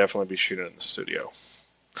gonna definitely be shooting in the studio.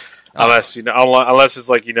 Unless unless it's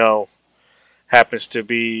like happens to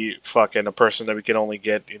be fucking a person that we can only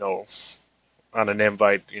get on an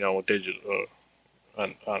invite, digital.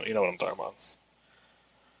 You know what I'm talking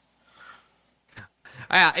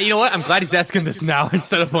about. You know what? I'm glad he's asking this now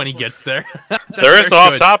instead of when he gets there. There is no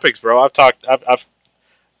off topics, bro.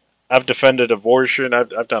 I've defended abortion.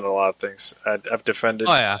 I've done a lot of things. I've defended.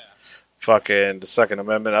 Fucking the Second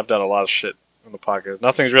Amendment. I've done a lot of shit on the podcast.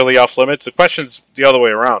 Nothing's really off limits. The question's the other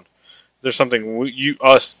way around. There's something you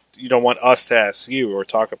don't want us to ask you or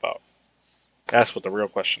talk about. That's what the real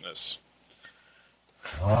question is.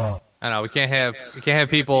 I know we can't have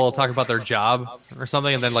people talk about their job or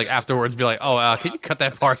something, and then like afterwards be like, "Oh, can you cut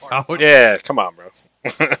that part out?" Yeah, come on, bro.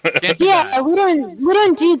 Yeah, we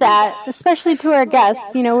don't do that, especially to our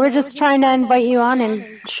guests. We're just trying to invite you on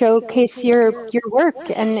and showcase your work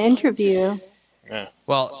and interview. Yeah.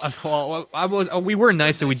 Well, we were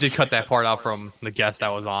nice that we did cut that part out from the guest that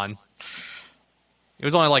was on. It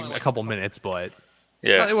was only like a couple minutes, but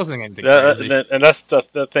yeah, it wasn't anything crazy. And that's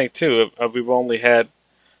the thing too. We've only had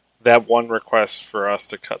that one request for us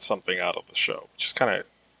to cut something out of the show, which is kind of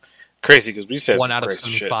crazy because we said 1 out of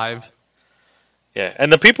 75. Yeah,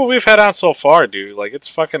 and the people we've had on so far, dude, like it's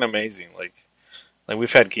fucking amazing. Like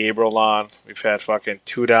we've had Gabriel on, we've had fucking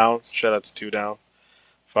Two Down. Shout out to Two Down.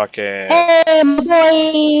 Fucking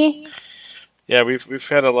hey, boy. Yeah, we've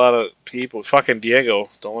had a lot of people. Fucking Diego.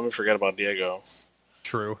 Don't let me forget about Diego.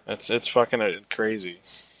 True. It's fucking crazy.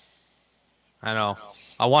 I know.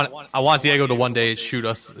 I want Diego to one day shoot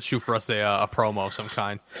for us a promo of some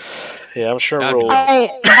kind. Yeah, I'm sure we'll. All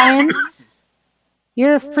right, Brian,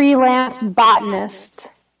 you're a freelance botanist.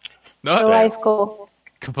 No, life goal.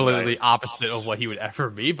 Completely opposite of what he would ever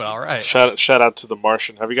be, but all right. Shout out to The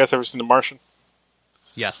Martian. Have you guys ever seen The Martian?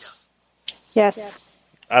 Yes. Yes.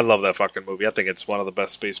 I love that fucking movie. I think it's one of the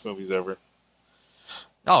best space movies ever.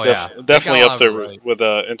 Oh yeah, definitely up there with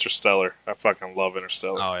Interstellar. I fucking love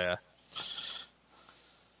Interstellar. Oh yeah.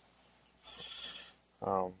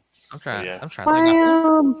 I'm trying to think.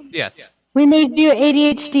 Mario, yes. We made you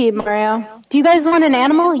ADHD, Mario. Do you guys want an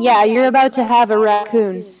animal? Yeah, you're about to have a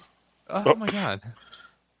raccoon. Oh my god.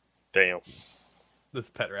 Damn. This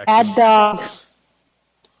pet raccoon. Add dog.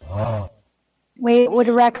 Wait, would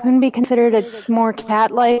a raccoon be considered a more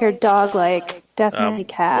cat-like or dog-like? Definitely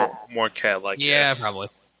cat. More cat-like. Yeah, probably.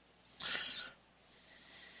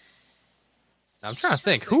 I'm trying to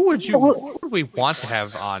think. Who would we want to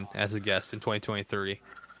have on as a guest in 2023?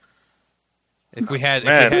 If we had,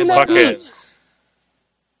 fucking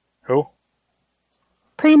who?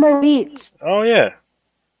 Primo Beats. Oh yeah,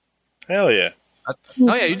 hell yeah. Oh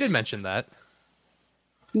yeah, you did mention that.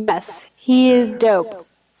 Yes, he is dope.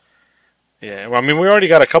 Yeah, well, I mean, we already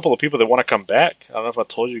got a couple of people that want to come back. I don't know if I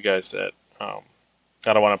told you guys that. I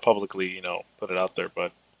don't want to publicly, put it out there,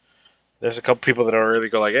 but there's a couple people that already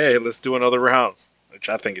go like, "Hey, let's do another round," which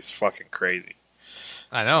I think is fucking crazy.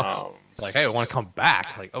 I know. Like, hey, I want to come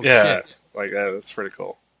back. Like, oh yeah, shit. Like that's pretty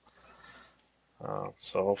cool.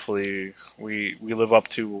 So hopefully we live up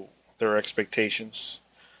to their expectations,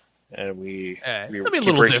 and we it'll be a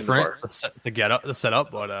little different the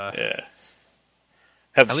setup, but yeah.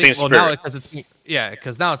 Have the same spirit. Now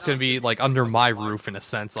because now it's going to be like under my roof in a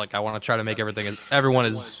sense. Like I want to try to make everyone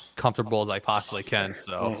as comfortable as I possibly can.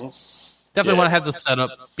 So definitely want to have the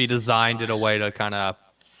setup be designed in a way to kind of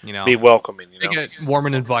be welcoming, make it warm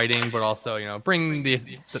and inviting, but also bring the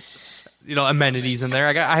amenities in there.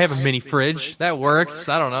 I have a mini fridge that works.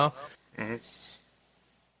 I don't know. Mm-hmm.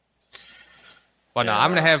 But no,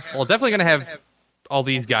 I'm definitely gonna have all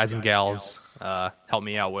these guys and gals help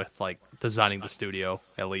me out with like designing the studio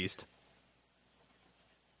at least.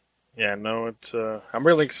 Yeah, no, I'm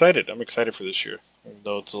really excited. I'm excited for this year, even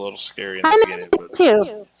though it's a little scary in the beginning. But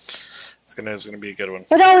too. It's gonna be a good one.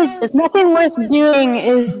 It always is. Nothing worth doing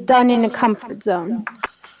is done in a comfort zone.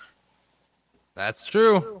 That's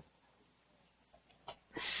true.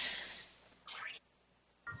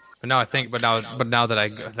 But now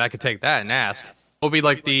that I could take that and ask, what would be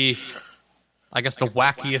like the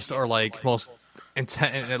wackiest or like most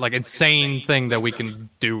insane thing that we can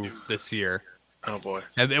do this year? Oh boy!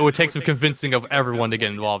 And it would take some convincing of everyone to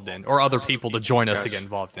get involved in, or other people to join us to get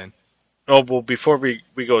involved in. Oh well, before we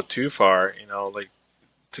go too far, like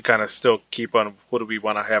to kind of still keep on, what do we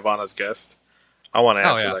want to have on as guests? I want to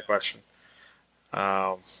answer that question.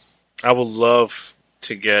 I would love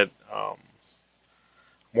to get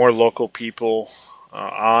more local people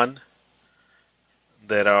on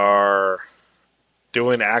that are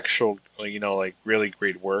doing actual, like really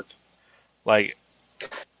great work. Like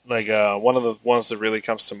one of the ones that really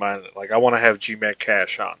comes to mind. Like I want to have GMAC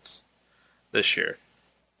Cash on this year.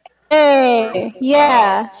 Hey,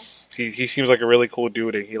 yeah. He seems like a really cool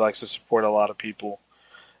dude, and he likes to support a lot of people.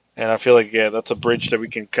 And I feel like that's a bridge that we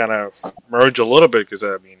can kind of merge a little bit because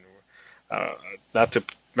not to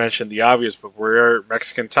mention the obvious, but we're a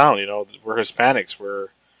Mexican town. We're Hispanics. We're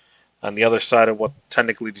on the other side of what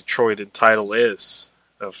technically Detroit in title is,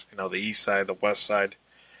 of the east side, the west side.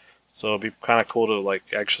 So it'd be kind of cool to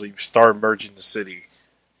like actually start merging the city,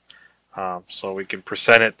 so we can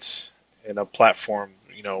present it in a platform,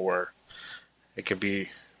 where it can be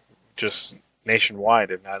just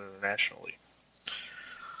nationwide and not internationally.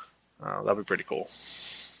 That'd be pretty cool.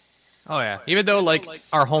 Oh yeah, even though like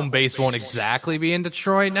our home base won't exactly be in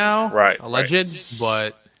Detroit now, right? Alleged,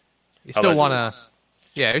 but you still want to.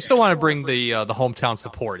 Yeah, you still want to bring the hometown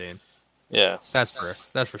support in. Yeah, that's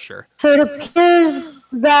for sure. So it appears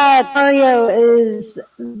that Mario is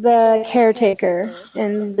the caretaker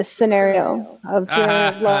in the scenario of your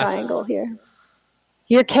love triangle here.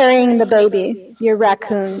 You're carrying the baby, your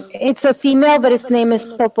raccoon. It's a female, but its name is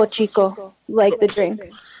Topo Chico, like the drink.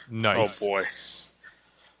 Nice. Oh boy.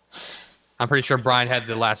 I'm pretty sure Brian had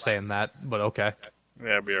the last say in that, but okay.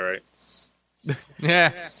 Yeah, it'll be all right.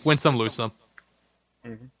 Yeah, win some, lose some.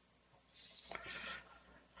 Mm-hmm.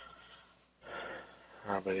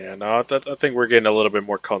 But yeah, no, I think we're getting a little bit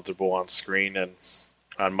more comfortable on screen and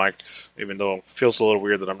on mics, even though it feels a little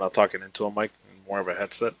weird that I'm not talking into a mic, more of a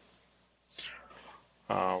headset.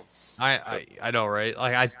 I know, right?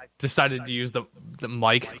 Like I decided to use the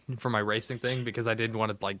mic for my racing thing because I didn't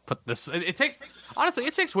want to like put this. It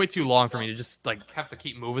takes way too long for me to just like have to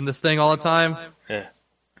keep moving this thing all the time. Yeah,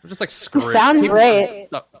 I'm just like screw it. Sound great.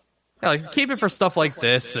 Yeah, like keep it for stuff like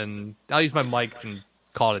this, and I'll use my mic and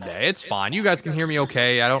call it a day. It's fine. You guys can hear me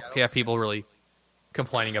okay. I don't have people really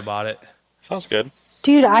complaining about it. Sounds good.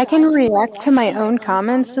 Dude, I can react to my own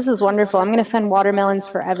comments. This is wonderful. I'm going to send watermelons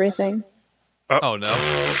for everything. Oh no.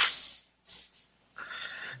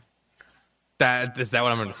 Is that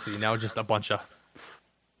what I'm going to see now? Just a bunch of...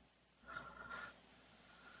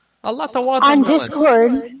 A lot of watermelons. On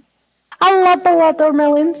Discord. A lot of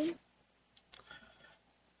watermelons.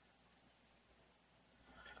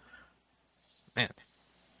 Man.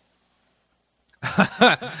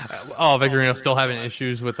 Oh, Victorino's still having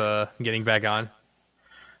issues with getting back on.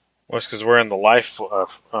 Well, it's because we're in the life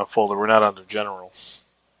folder. We're not under general.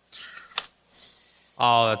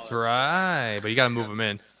 Oh, that's right. But you got to move them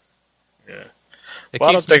in. Yeah. Well,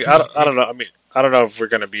 I don't think. I don't know. I mean, I don't know if we're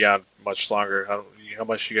going to be on much longer. How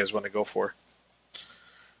much you guys want to go for?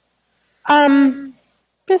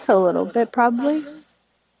 Just a little bit, probably.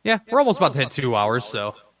 Yeah, we're almost about to hit 2 hours,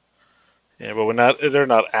 so. Yeah, but we're not. They're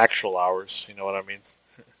not actual hours. You know what I mean?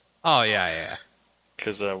 Oh yeah.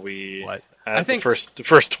 Because we. What? I think the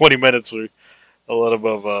first 20 minutes were a little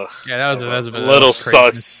bit of a. Yeah, that was a little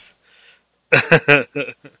sus.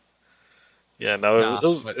 Yeah,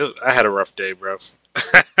 I had a rough day, bro.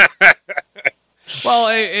 Well,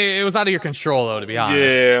 it was out of your control, though, to be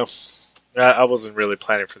honest. Yeah, I wasn't really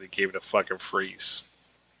planning for the game to fucking freeze.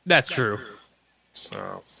 That's true.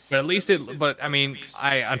 So, but at least But I mean,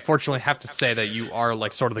 I unfortunately have to say that you are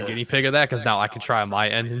like sort of the guinea pig of that because now I can try on my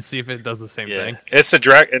end and see if it does the same thing. It's a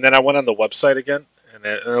drag, and then I went on the website again, and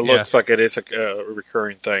it looks like it is a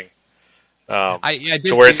recurring thing. I did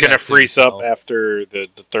so where it's going to freeze up so. after the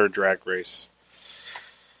third drag race.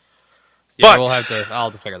 Yeah, but I'll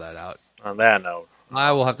have to figure that out. On that note,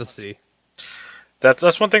 I will have to see.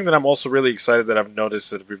 That's one thing that I'm also really excited that I've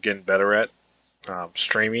noticed that we're getting better at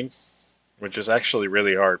streaming, which is actually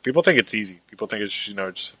really hard. People think it's easy. People think it's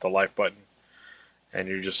just hit the like button, and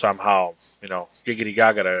you're just somehow giggity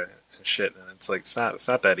gaga and shit. And it's like it's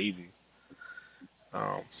not that easy.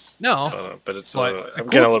 No, but it's I'm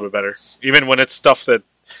getting a little bit better. Even when it's stuff that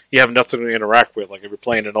you have nothing to interact with, like if you're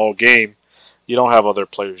playing an old game, you don't have other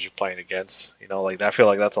players you're playing against. Like I feel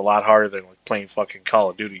like that's a lot harder than like playing fucking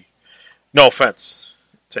Call of Duty. No offense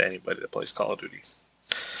to anybody that plays Call of Duty.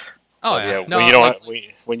 Oh but yeah, no, when you don't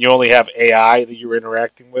when you only have AI that you're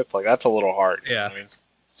interacting with, like that's a little hard. Yeah, you know what I mean?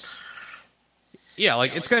 Yeah,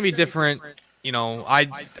 like it's gonna be different. I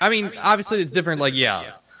mean, obviously it's different. Like,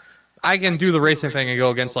 yeah, I can do the racing thing and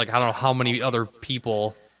go against like I don't know how many other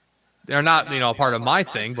people. They're not part of my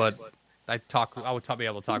thing, but I would be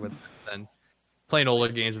able to talk with them. Then playing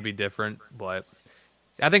older games would be different, but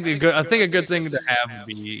I think a good thing to have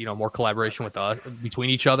would be more collaboration with us between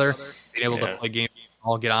each other, being able to play games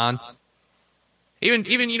all get on. Even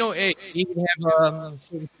hey, you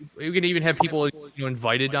can have people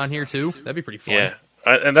invited on here too. That'd be pretty fun. Yeah.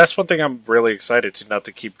 And that's one thing I'm really excited to, not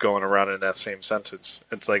to keep going around in that same sentence.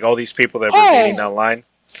 It's like all these people that we're meeting online.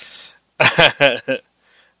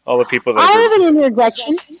 All the people that I have an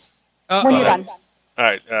interjection. When you're done. All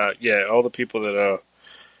right. Yeah, all the people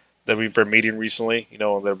that we've been meeting recently,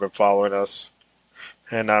 that have been following us.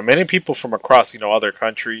 And many people from across, other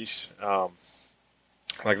countries.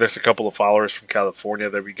 Like there's a couple of followers from California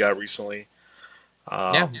that we got recently.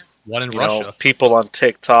 One in Russia. People on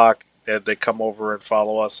TikTok that they come over and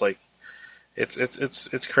follow us. Like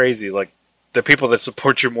it's crazy. Like the people that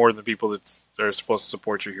support you more than the people that are supposed to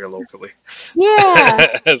support you here locally.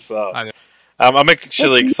 Yeah. So I'm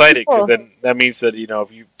actually excited because then that means that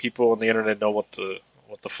if people on the internet know what the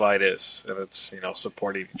fight is, and it's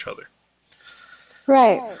supporting each other.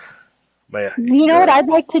 Right. But yeah, you know what I'd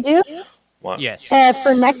like to do? What? Yes.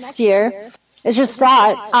 For next year, I just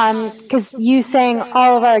thought, because you sang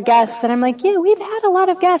all of our guests, and I'm like, yeah, we've had a lot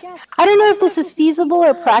of guests. I don't know if this is feasible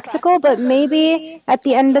or practical, but maybe at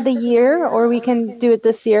the end of the year, or we can do it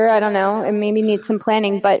this year, I don't know, and maybe need some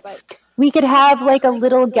planning, but we could have like a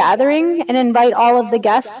little gathering and invite all of the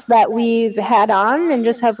guests that we've had on and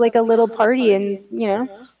just have like a little party and,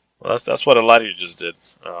 Well, that's what a lot of you just did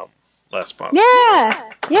last month.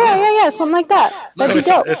 Yeah, something like that. That'd be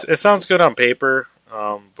dope. It sounds good on paper,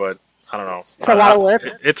 but I don't know. It's a lot of work.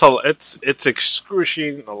 It's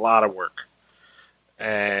excruciating, a lot of work,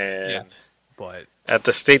 and but at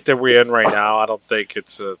the state that we're in right now, I don't think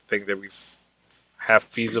it's a thing that we have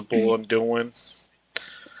feasible in doing.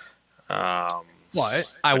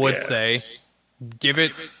 But I would say, give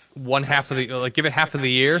it half of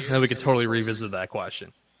the year, and then we could totally revisit that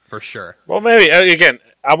question for sure. Well, maybe again,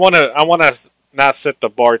 I want to not set the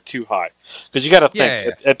bar too high, because you got to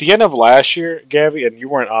think at the end of last year, Gabby, and you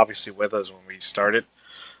weren't obviously with us when we started.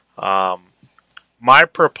 My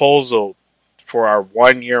proposal for our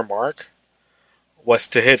 1 year mark was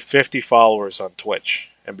to hit 50 followers on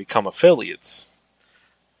Twitch and become affiliates.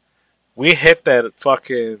 We hit that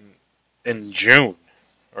fucking in June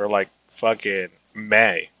or like fucking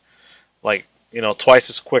May, like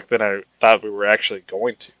twice as quick than I thought we were actually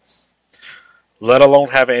going to. Let alone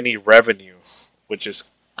have any revenue, which is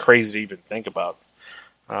crazy to even think about.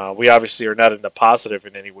 We obviously are not in the positive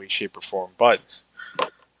in any way, shape, or form, but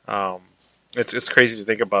it's crazy to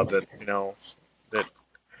think about that. That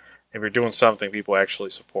if you're doing something, people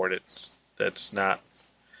actually support it. That's not,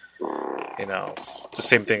 the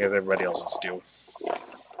same thing as everybody else is doing.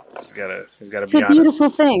 He's gotta be honest. It's a beautiful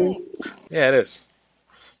thing. Yeah, it is.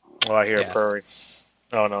 Oh, I hear it purring.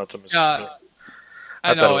 Oh no, it's a mosquito.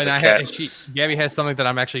 I know, and Gabby has something that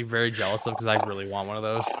I'm actually very jealous of because I really want one of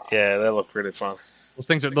those. Yeah, they look really fun. Those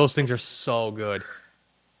things are so good.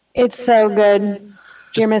 It's so good.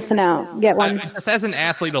 You're missing out. Get one. Just as an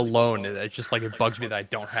athlete alone, it bugs me that I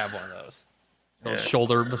don't have one of those. Those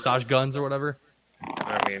shoulder massage guns or whatever.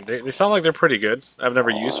 I mean, they sound like they're pretty good. I've never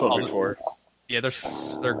used one before. Yeah,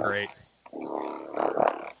 they're great.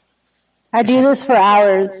 I do this for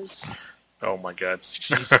hours. Oh my god.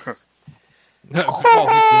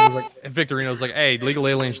 Victorino's like, hey, Legal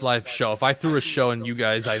Aliens live show. If I threw a show and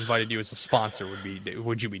I invited you as a sponsor,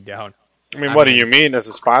 would you be down? I mean, what do you mean as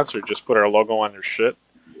a sponsor? Just put our logo on your shit?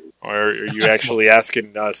 Or are you actually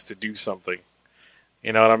asking us to do something?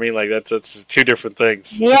 You know what I mean? Like that's two different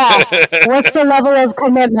things. Yeah. What's the level of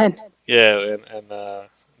commitment? Yeah, and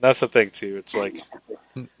that's the thing too. It's like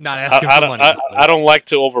not asking for money. I don't like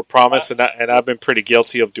to overpromise, and I've been pretty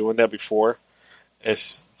guilty of doing that before.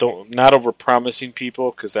 It's not overpromising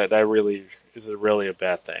people, because that really is really a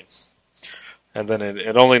bad thing. And then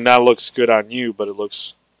it only not looks good on you, but it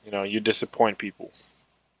looks you disappoint people.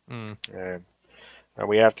 And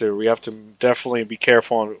we have to definitely be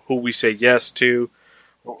careful on who we say yes to,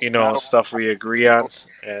 stuff we agree on,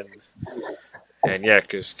 and yeah,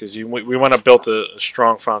 because we want to build a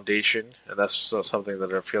strong foundation, and that's something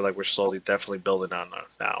that I feel like we're slowly definitely building on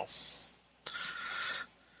now.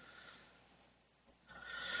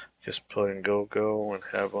 Just put in go and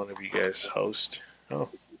have one of you guys host. Oh,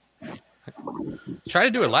 try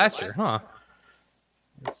to do it last year, huh?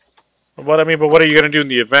 But what are you going to do in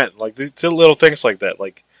the event? Like, the little things like that.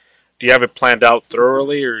 Like, do you have it planned out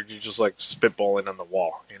thoroughly, or do you just like spitballing on the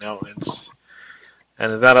wall? It's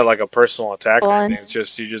not like a personal attack or anything. It's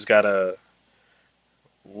just you just gotta.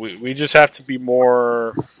 We just have to be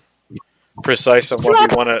more precise on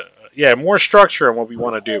what we want to. Yeah, more structure on what we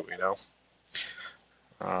want to do.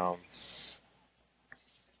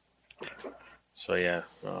 So yeah,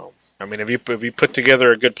 I mean, if you put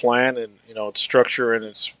together a good plan and it's structure and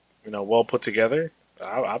it's well put together,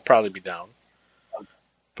 I'll probably be down.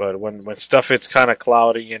 But when stuff it's kind of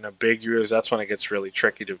cloudy and ambiguous, that's when it gets really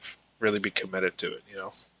tricky to really be committed to it.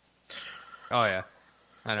 Oh yeah,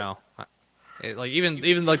 I know. Like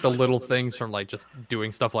even like the little things from like just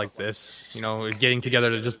doing stuff like this, getting together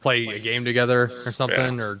to just play a game together or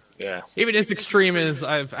something, or even as extreme as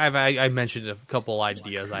I mentioned a couple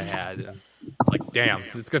ideas I had. And it's like, damn,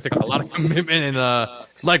 it's gonna take a lot of commitment and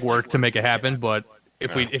legwork to make it happen. But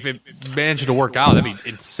if it managed to work out, that'd be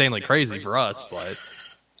insanely crazy for us. But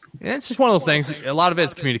it's just one of those things. A lot of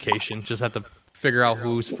it's communication. Just have to figure out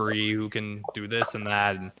who's free, who can do this and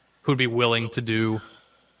that, and who'd be willing to do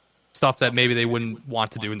stuff that maybe they wouldn't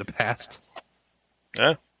want to do in the past.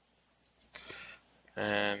 Yeah.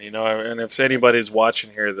 And, and if anybody's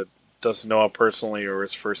watching here that doesn't know it personally or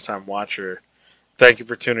is first-time watcher, thank you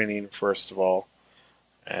for tuning in, first of all.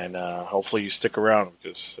 And hopefully you stick around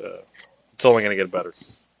because it's only going to get better.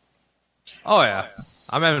 Oh, yeah.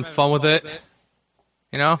 I'm having fun with it.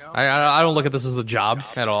 I don't look at this as a job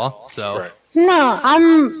at all, so... Right. No,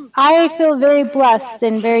 I feel very blessed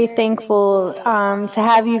and very thankful to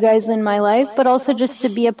have you guys in my life, but also just to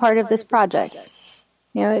be a part of this project.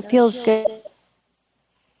 It feels good.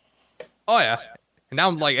 Oh yeah, and now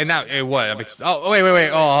I'm like, what? Wait. Oh,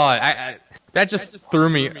 that just threw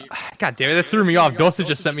me. God damn it, that threw me off. Dosa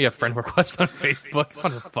just sent me a friend request on Facebook.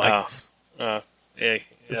 What the fuck? Yeah.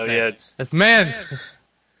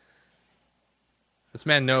 This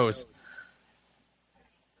man knows.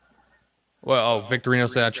 Well, Victorino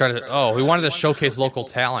said we wanted to showcase local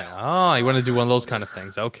talent. Oh, you want to do one of those kind of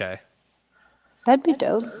things. Okay. That'd be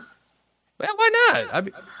dope. Yeah, why not?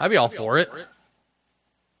 I'd be all for it.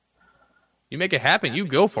 You make it happen, you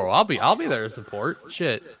go for it. I'll be there to support.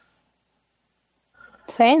 Shit.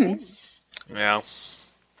 Same. Yeah.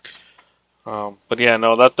 But yeah,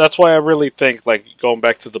 no, that's why I really think, like, going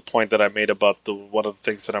back to the point that I made about one of the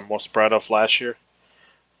things that I'm most proud of last year,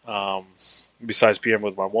 besides being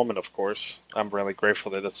with my woman, of course, I'm really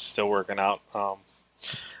grateful that it's still working out,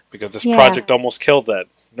 because this project almost killed that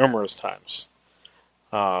numerous times.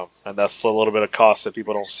 And that's a little bit of cost that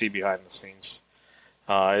people don't see behind the scenes.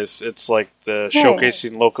 It's like the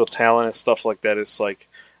showcasing local talent and stuff like that. It's like,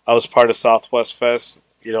 I was part of Southwest Fest,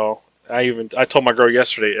 I told my girl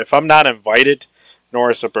yesterday, if I'm not invited,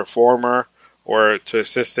 nor as a performer or to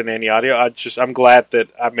assist in any audio, I'm glad that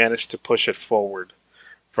I managed to push it forward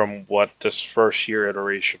from what this first year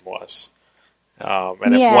iteration was.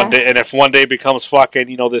 If one day becomes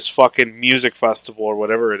fucking, this fucking music festival or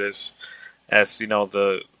whatever it is, as,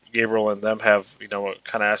 the Gabriel and them have, a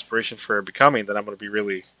kind of aspiration for it becoming, then I'm going to be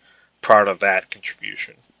really proud of that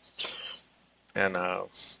contribution. And,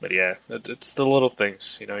 but yeah, it's the little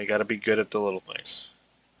things, you got to be good at the little things.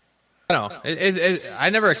 I know. I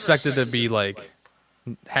never expected to be like,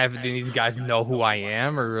 have these guys know who I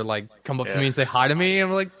am or like come up to me and say hi to me. And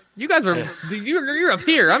I'm like, you guys are, you're up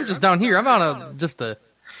here. I'm just down here. I'm on just a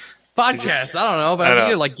podcast. I don't know, but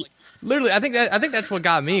I like, literally, I think that's what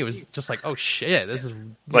got me. It was just like, oh shit, this is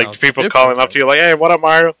like people calling up to you like, hey, what up,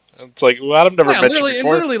 Mario? It's like, well, I've never met you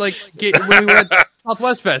before. Literally, like when we were at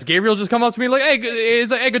Southwest Fest, Gabriel just come up to me like, hey,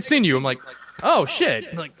 good seeing you. I'm like, oh shit.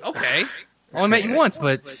 I'm like, okay, I only met you once,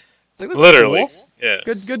 but it's like, this literally, is cool. Yeah,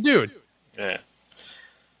 good dude. Yeah.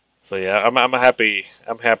 So yeah, I'm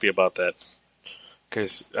happy about that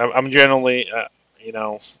because I'm generally,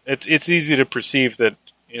 it's easy to perceive that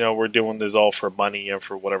we're doing this all for money and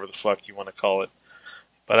for whatever the fuck you want to call it,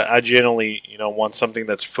 but I generally want something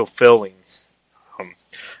that's fulfilling,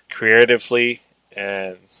 creatively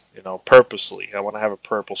and purposely. I want to have a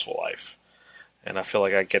purposeful life, and I feel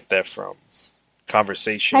like I get that from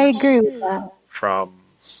conversations. I agree with that. From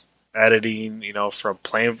editing, from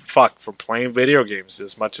playing video games.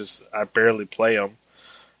 As much as I barely play them,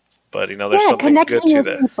 but there's something good to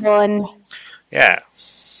that. People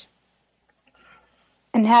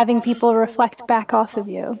and having people reflect back off of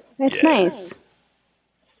you. It's nice.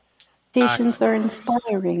 Patients are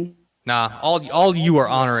inspiring. Nah, all you are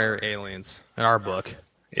honorary aliens in our book.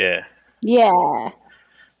 Yeah. Yeah.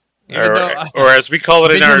 Or as we call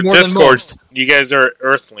it in our Discord, you guys are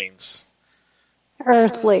Earthlings.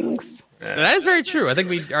 Earthlings. Yeah. That is very true. I think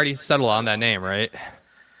we already settled on that name, right?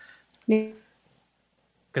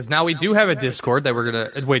 Because now we do have a Discord that we're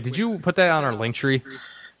gonna. Wait, did you put that on our link tree?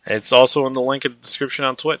 It's also in the link in the description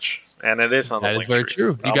on Twitch, and it is on the link tree. That is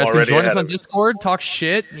very true. You guys can join us on Discord, talk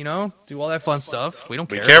shit, do all that fun stuff. We don't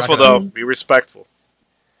care. Be careful though. Be respectful.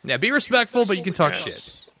 Yeah, be respectful, but you can talk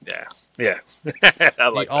shit. Yeah. I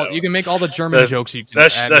like that. You can make all the German jokes you can.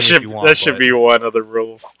 That should be one of the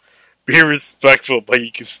rules. Be respectful, but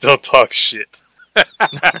you can still talk shit.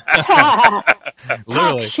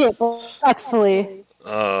 Talk shit respectfully.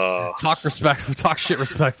 Talk shit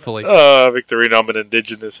respectfully. Victorino, I'm an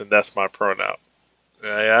indigenous, and that's my pronoun.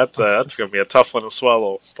 Yeah, that's gonna be a tough one to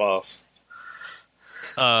swallow, boss.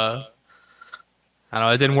 I don't know.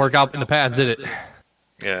 It didn't work out in the past, did it?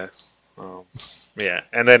 Yeah. Yeah,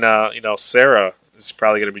 and then Sarah is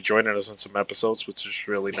probably going to be joining us in some episodes, which is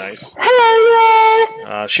really nice.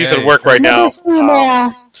 Hello. She's at work right now.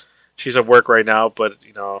 She's at work right now, but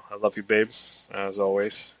I love you, babe, as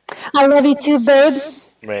always. I love you too, babe.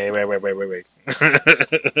 Wait.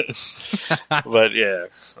 But yeah.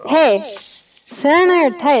 Hey, Sarah and I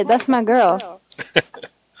are tight. That's my girl.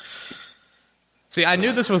 See, I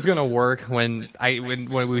knew this was gonna work when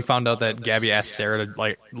we found out that Gabby asked Sarah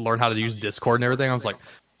to learn how to use Discord and everything. I was like,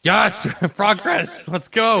 yes, progress, let's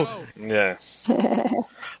go. Yeah.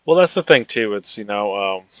 Well, that's the thing too. It's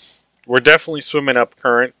we're definitely swimming up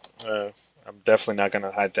current. I'm definitely not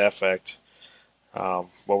gonna hide that fact. What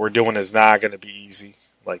we're doing is not gonna be easy.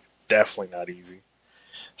 Like, definitely not easy.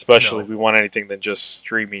 Especially if we want anything than just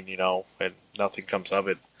streaming, and nothing comes of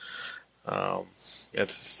it.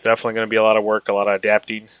 It's definitely going to be a lot of work, a lot of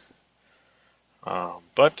adapting.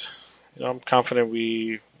 But I'm confident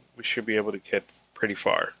we should be able to get pretty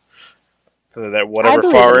far. That whatever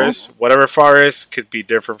far is could be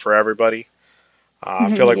different for everybody.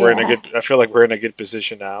 I feel like we're in a good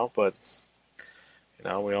position now, but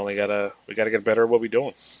we gotta get better at what we're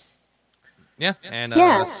doing. Yeah, and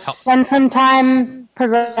spend some time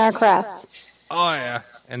progressing our craft. Oh yeah,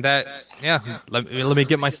 and that let me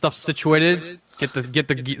get my stuff situated. Get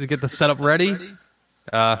the setup ready.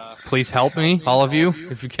 Please help me, all of you,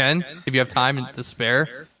 if you can. If you have time to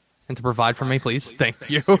spare and to provide for me, please. Thank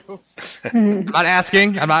you. I'm not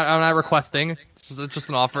asking. I'm not requesting. It's just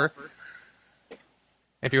an offer.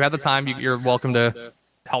 If you have the time, you're welcome to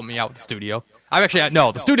help me out with the studio. I'm actually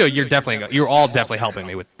the studio. You're all definitely helping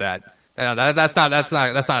me with that. That's not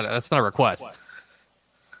a request.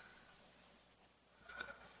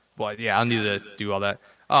 But yeah, I'll need to do all that.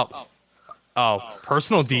 Oh,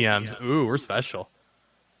 personal DMs. Ooh, we're special.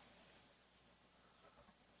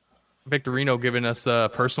 Victorino giving us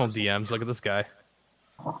personal DMs. Look at this guy.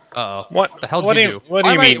 Uh-oh. What the hell did you do? What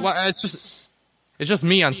do you mean? It's just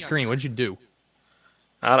me on screen. What'd you do?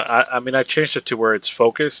 I mean, I changed it to where it's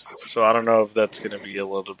focused, so I don't know if that's going to be a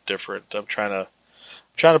little different. I'm trying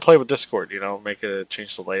to play with Discord,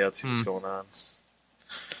 change the layout, see what's going on.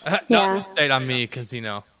 No, stay on me, because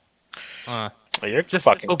your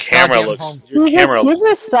fucking camera looks. Your He's camera, a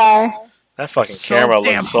superstar. that fucking camera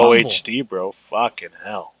looks so HD, bro. Fucking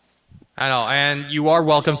hell. I know, and you are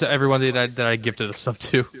welcome to everyone that I gifted a sub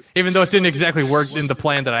to, even though it didn't exactly work in the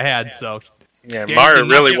plan that I had. So yeah, Mario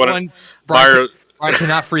really wanted. Brian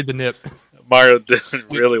cannot free the nip. Mario didn't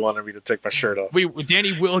really want me to take my shirt off.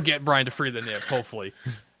 Danny will get Brian to free the nip, hopefully.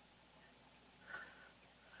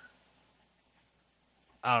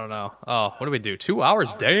 I don't know. Oh, what do we do? 2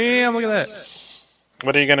 hours? Damn, look at that.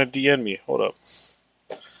 When are you going to DM me? Hold up.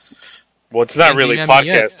 Well, it's not really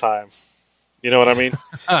podcast time. You know what I mean?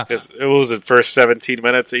 It was the first 17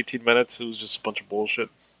 minutes, 18 minutes. It was just a bunch of bullshit.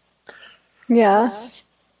 Yeah.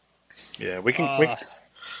 Yeah, we can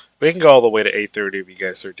go all the way to 8:30 if you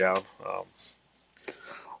guys are down.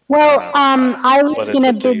 I was going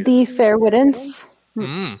to bid thee fair riddance.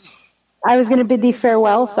 I was going to bid thee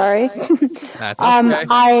farewell. Sorry. That's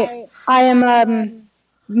okay. I am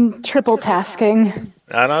triple tasking.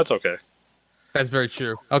 No, it's okay. That's very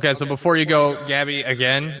true. Okay, so before you go, Gabby,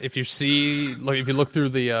 again, if you look through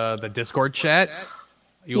the Discord chat,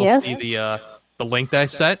 you will see the link that I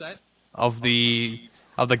set of the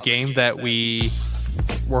game that we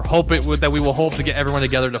will hope to get everyone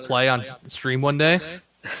together to play on stream one day.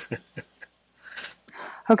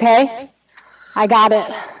 Okay, I got it.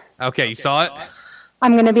 Okay, you saw it?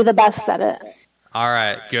 I'm going to be the best at it. All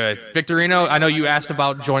right, good. Victorino, I know you asked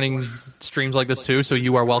about joining streams like this too, so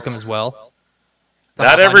you are welcome as well.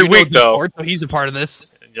 Not every week, Discord, though. So he's a part of this.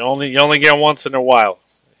 You only get once in a while.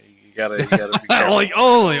 You gotta be careful.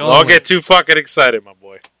 only. Don't get too fucking excited, my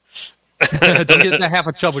boy. Don't get that half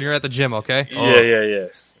a chub when you're at the gym, okay? Yeah.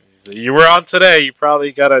 So you were on today. You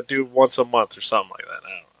probably gotta do once a month or something like that.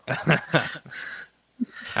 I don't know.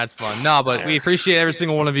 That's fun. No, but we appreciate every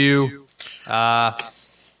single one of you.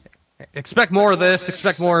 Expect more of this.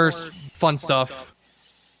 Expect more fun stuff.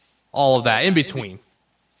 All of that in between.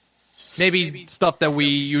 Maybe stuff that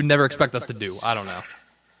you never expect us to do. I don't know.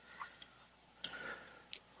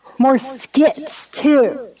 More skits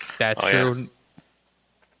too. That's true. Yeah.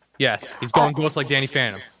 Yes, he's going ghost like Danny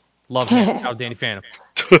Phantom. Love him. Out Danny Phantom.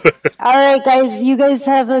 All right, guys. You guys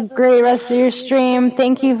have a great rest of your stream.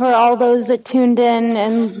 Thank you for all those that tuned in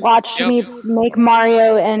and watched me make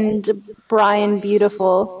Mario and Brian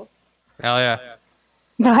beautiful. Hell yeah.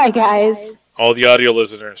 Bye, guys. All the audio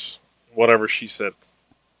listeners, whatever she said.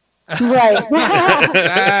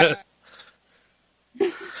 Right.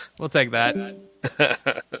 We'll take that.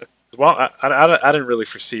 Well, I didn't really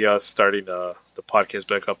foresee us starting the podcast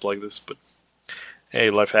back up like this, but hey,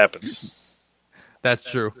 life happens. That's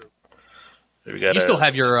true. You still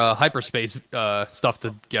have your hyperspace stuff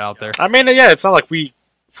to get out there. I mean, yeah, it's not like we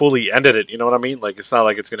fully ended it. You know what I mean? Like, it's not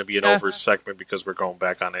like it's going to be an over segment because we're going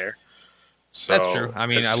back on air. So that's true. I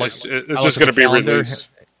mean, it's just going to be released.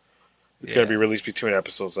 It's going to be released between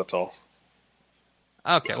episodes. That's all.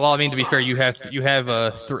 Okay. Well, I mean, to be fair, you have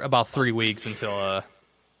about 3 weeks until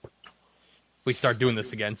we start doing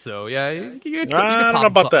this again. So yeah, you can I don't know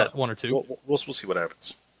about that. One or two. We'll see what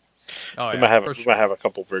happens. Oh, yeah, we might have a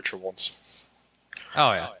couple virtual ones.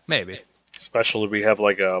 Oh yeah, maybe. Especially we have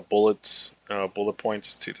like bullet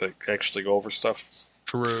points to actually go over stuff.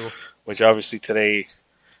 True. Which obviously today,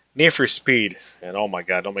 Need for Speed, and oh my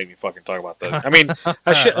god, don't make me fucking talk about that. I mean,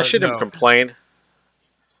 I shouldn't complain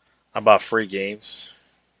about free games,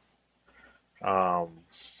 because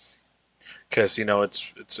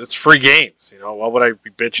it's free games. Why would I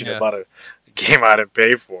be bitching about a game I didn't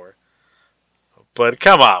pay for? But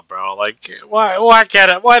come on, bro. Like, why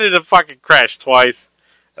did it fucking crash twice?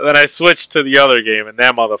 And then I switched to the other game, and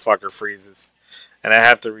that motherfucker freezes. And I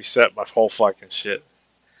have to reset my whole fucking shit.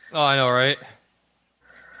 Oh, I know, right?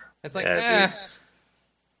 It's like,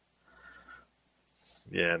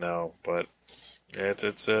 Yeah, no, but it's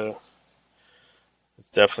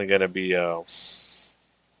definitely gonna be it's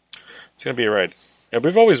gonna be a ride. Yeah,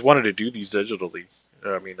 we've always wanted to do these digitally.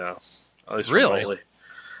 I mean, at least remotely.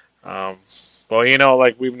 Well,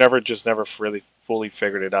 like we've never really fully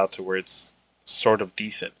figured it out to where it's sort of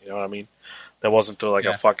decent. You know what I mean? That wasn't like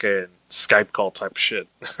a fucking Skype call type shit.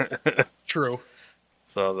 True.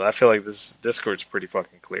 So I feel like this Discord's pretty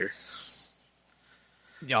fucking clear.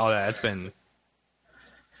 Yeah, that's been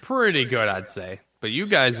pretty good, I'd say. But you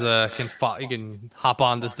guys can hop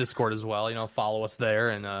on this Discord as well. Follow us there,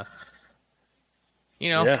 and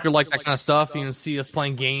if you like that kind of stuff, see us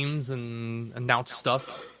playing games and announce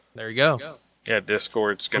stuff. There you go. Yeah,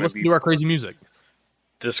 Discord's gonna listen to our crazy music.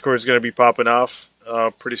 Discord's gonna be popping off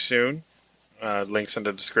pretty soon. Links in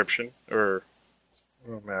the description. Oh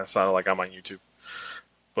man, it sounded like I'm on YouTube.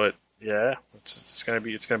 But yeah, it's gonna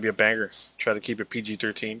be a banger. Try to keep it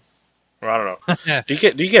PG-13. Or I don't know. Do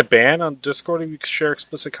you get banned on Discord if you share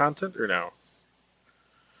explicit content or no?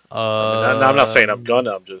 I'm not saying I'm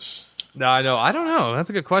gonna. I'm just. No, I know. I don't know.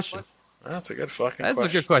 That's a good question. That's a good fucking. That's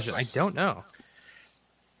question. A good question. I don't know.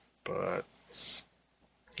 But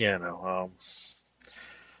yeah, no.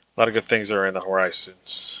 A lot of good things are in the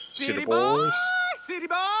horizons. See the boys. City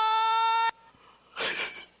boy.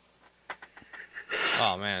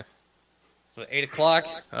 Oh man. So 8 o'clock.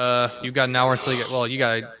 You got an hour until you get. Well, you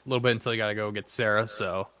got a little bit until you got to go get Sarah.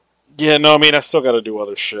 So. Yeah, no. I mean, I still got to do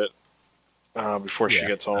other shit before she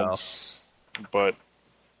gets home. But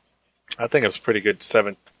I think it was a pretty good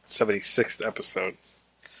 76th episode.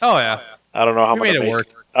 Oh yeah. I don't know how I'm gonna make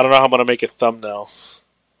it. I don't know how I'm gonna make a thumbnail.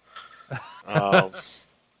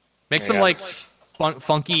 Make some like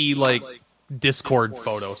funky like Discord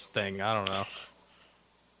photos thing. I don't know.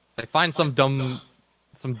 Like find some dumb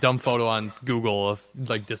photo on Google of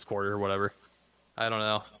like Discord or whatever. I don't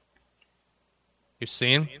know. You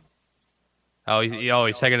seen? Oh,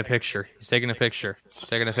 he's taking a picture. He's taking a picture.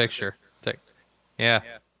 Taking a picture.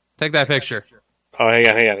 Take that picture. Oh, hang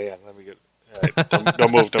on. Let me get. Right,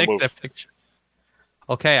 don't move. Don't move. That picture.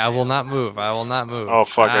 Okay, I will not move. Oh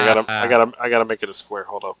fuck! I gotta make it a square.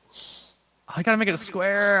 Hold up. I gotta make it a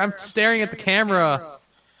square. I'm staring at the camera.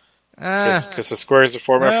 Because the square is the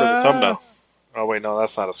format for the thumbnail. Oh wait, no,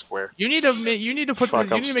 that's not a square. You need to make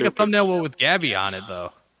a thumbnail with Gabby on it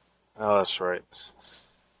though. Oh, that's right.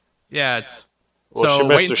 Yeah. Well, so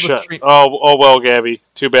wait until the stream. Oh well, Gabby.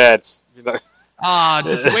 Too bad.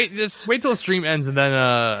 Just wait till the stream ends and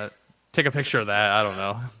then take a picture of that. I don't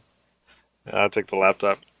know. I'll take the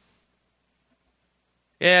laptop.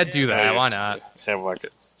 Yeah, do that. Why not? Yeah, like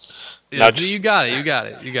it. Yeah, so you got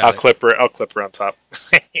it. I'll clip her on top.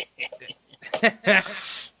 I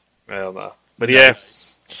don't know. But yeah,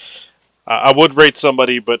 I would rate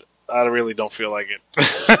somebody, but I really don't feel like it.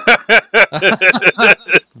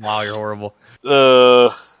 Wow, you're horrible.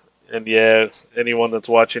 And yeah, anyone that's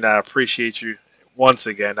watching, I appreciate you once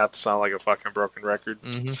again. Not to sound like a fucking broken record.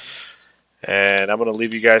 Mm-hmm. And I'm going to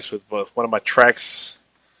leave you guys with one of my tracks.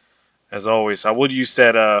 As always, I would use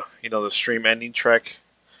that, the stream ending track,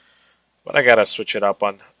 but I gotta switch it up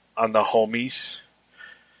on the homies.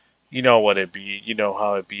 You know what it be. You know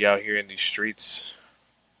how it be out here in these streets.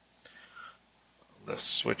 Let's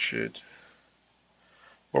switch it.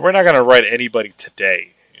 Well, we're not gonna write anybody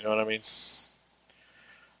today. You know what I mean?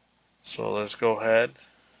 So let's go ahead.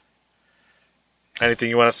 Anything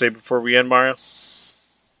you want to say before we end, Mario?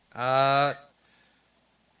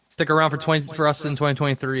 Stick around for us in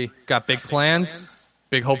 2023. Got big plans,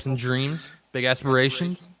 big hopes and dreams, big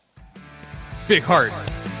aspirations, big heart.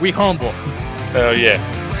 We humble. Hell yeah.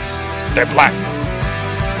 Stay black.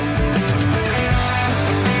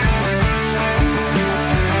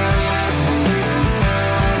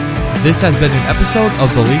 This has been an episode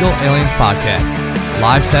of the Legal Aliens Podcast.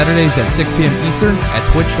 Live Saturdays at 6 p.m. Eastern at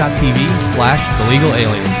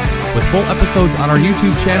twitch.tv/TheLegalAliens. With full episodes on our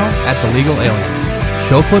YouTube channel at The Legal Aliens.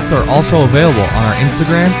 Show clips are also available on our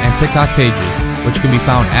Instagram and TikTok pages, which can be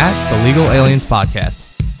found at The Legal Aliens Podcast.